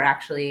napkins were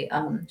actually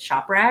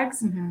shop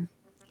rags.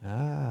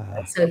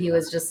 So he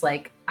was just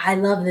like, I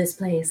love this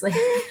place. Like,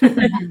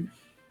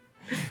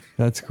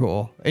 that's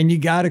cool. And you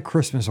got a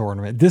Christmas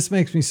ornament. This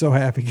makes me so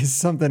happy because it's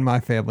something my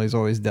family's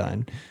always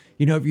done.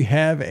 You know, if you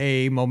have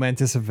a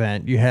momentous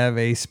event, you have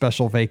a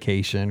special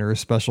vacation or a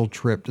special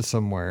trip to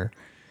somewhere,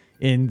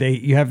 and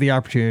you have the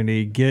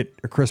opportunity, get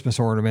a Christmas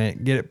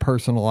ornament, get it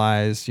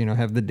personalized, you know,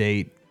 have the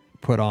date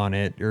put on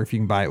it, or if you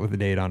can buy it with a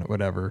date on it,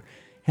 whatever,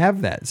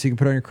 have that. So you can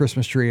put on your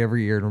Christmas tree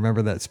every year and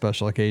remember that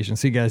special occasion.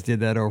 So you guys did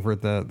that over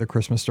at the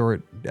Christmas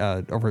store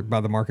over by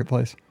the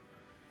marketplace?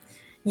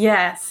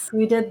 Yes,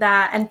 we did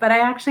that. But I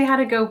actually had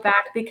to go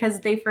back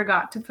because they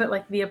forgot to put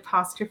like the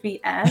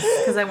apostrophe S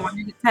because I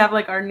wanted it to have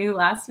like our new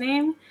last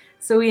name.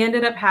 So we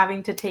ended up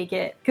having to take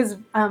it because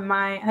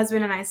my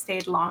husband and I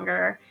stayed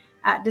longer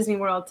at Disney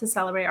World to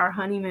celebrate our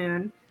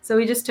honeymoon. So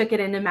we just took it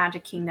into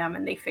Magic Kingdom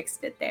and they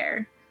fixed it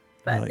there.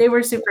 But they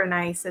were super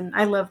nice. And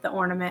I love the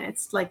ornament.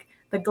 It's like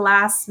the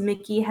glass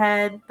Mickey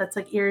head that's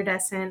like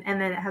iridescent.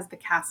 And then it has the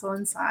castle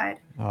inside.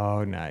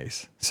 Oh,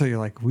 nice. So you're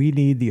like, we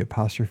need the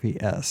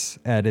apostrophe S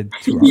added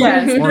to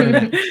our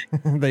ornament.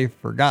 They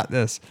forgot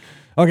this.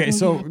 Okay.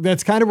 So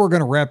that's kind of, we're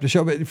going to wrap the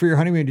show. But for your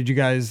honeymoon, you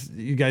guys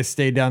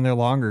stay down there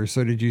longer?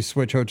 So did you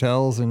switch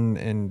hotels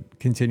and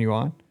continue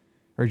on?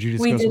 Or did you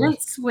just we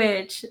didn't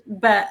switch,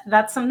 but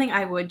that's something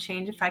I would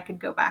change if I could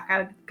go back. I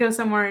would go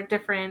somewhere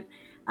different.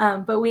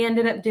 But we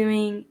ended up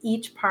doing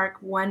each park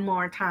one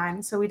more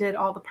time. So we did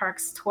all the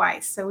parks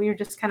twice. So we were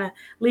just kind of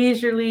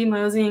leisurely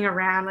moseying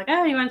around like,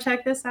 oh, you want to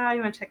check this out?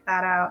 You want to check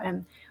that out?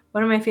 And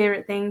one of my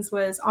favorite things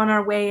was on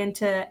our way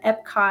into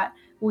Epcot,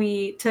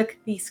 we took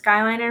the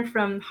Skyliner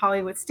from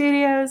Hollywood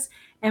Studios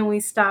and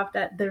we stopped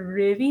at the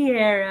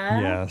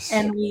Riviera. Yes.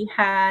 And we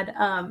had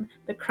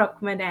the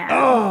Croque Madame.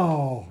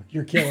 Oh,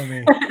 you're killing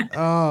me.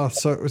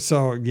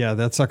 So yeah,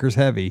 that sucker's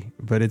heavy,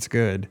 but it's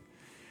good.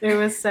 It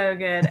was so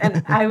good.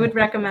 And I would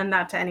recommend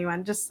that to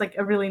anyone. Just like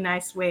a really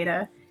nice way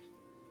to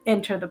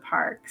enter the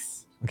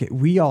parks. Okay,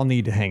 we all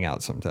need to hang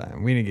out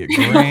sometime. We need to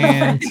get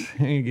Grant,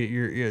 we need to get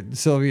your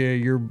Sylvia,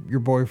 your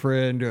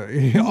boyfriend,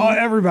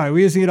 everybody.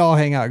 We just need to all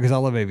hang out because I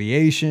love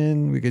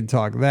aviation. We could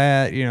talk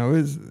that. You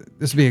know,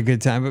 this would be a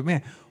good time. But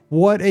man,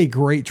 what a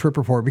great trip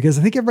report, because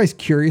I think everybody's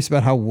curious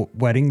about how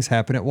weddings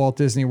happen at Walt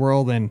Disney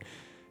World. And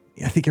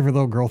I think every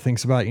little girl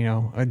thinks about, you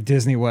know, a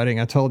Disney wedding.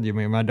 I told you,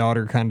 my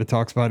daughter kind of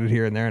talks about it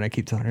here and there, and I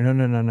keep telling her,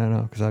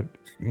 no, because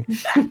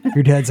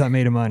your dad's not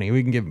made of money.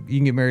 You can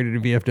get married at a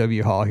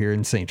VFW hall here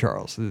in St.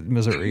 Charles,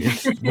 Missouri.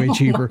 It's way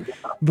cheaper.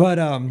 But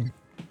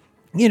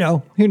you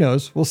know, who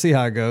knows? We'll see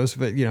how it goes.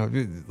 But you know,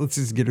 let's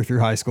just get her through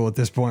high school at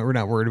this point. We're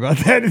not worried about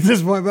that at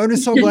this point. But I'm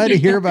just so glad to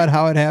hear about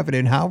how it happened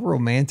and how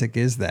romantic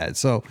is that.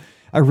 So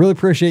I really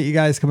appreciate you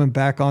guys coming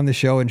back on the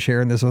show and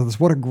sharing this with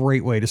us. What a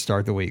great way to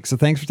start the week. So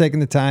thanks for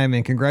taking the time,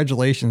 and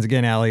congratulations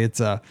again, Allie.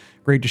 It's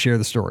great to share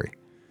the story.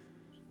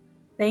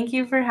 Thank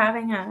you for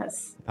having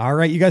us. All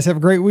right. You guys have a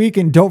great week.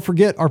 And don't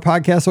forget, our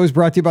podcast is always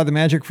brought to you by the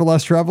Magic for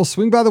Less Travel.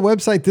 Swing by the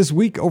website this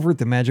week over at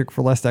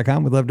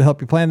themagicforless.com. We'd love to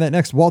help you plan that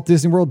next Walt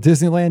Disney World,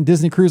 Disneyland,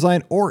 Disney Cruise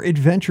Line, or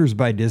Adventures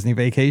by Disney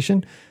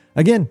vacation.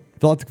 Again,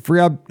 fill out the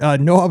free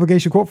no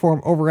obligation quote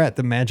form over at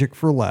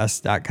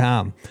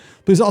themagicforless.com.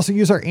 Please also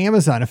use our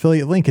Amazon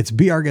affiliate link. It's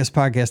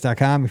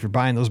beourguestpodcast.com. If you're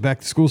buying those back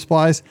to school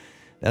supplies,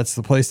 that's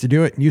the place to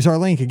do it. Use our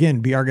link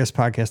again,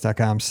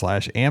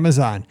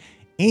 beourguestpodcast.com/Amazon.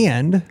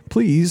 And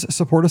please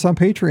support us on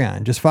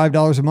Patreon. Just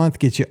 $5 a month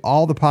gets you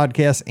all the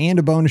podcasts and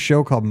a bonus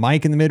show called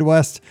Mike in the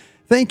Midwest.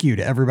 Thank you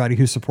to everybody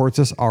who supports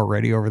us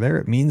already over there.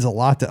 It means a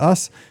lot to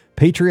us.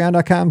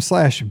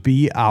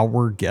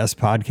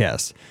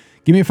 Patreon.com/beourguestpodcast.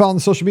 Give me a follow on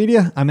the social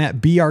media. I'm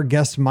at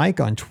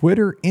beourguestmike on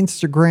Twitter,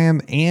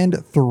 Instagram,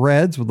 and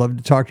Threads. Would love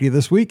to talk to you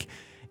this week.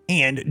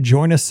 And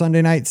join us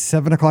Sunday night,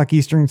 7 o'clock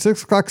Eastern,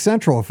 6 o'clock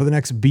Central for the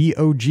next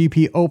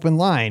BOGP open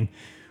line,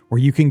 where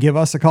you can give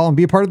us a call and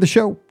be a part of the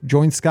show.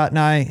 Join Scott and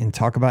I and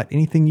talk about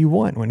anything you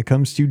want when it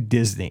comes to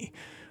Disney.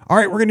 All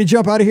right, we're going to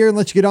jump out of here and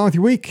let you get on with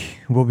your week.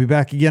 We'll be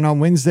back again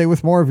on Wednesday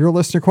with more of your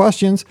listener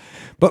questions.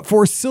 But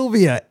for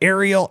Sylvia,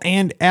 Ariel,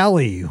 and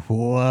Allie,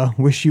 we'll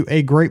wish you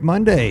a great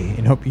Monday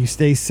and hope you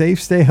stay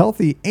safe, stay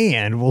healthy,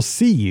 and we'll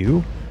see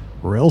you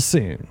real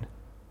soon.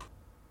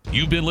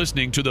 You've been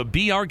listening to the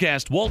Be Our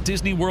Guest Walt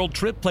Disney World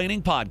Trip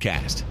Planning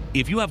Podcast.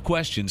 If you have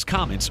questions,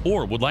 comments,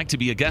 or would like to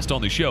be a guest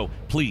on the show,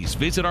 please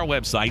visit our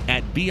website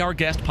at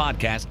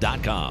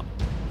beourguestpodcast.com.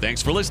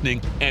 Thanks for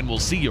listening, and we'll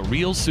see you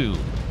real soon.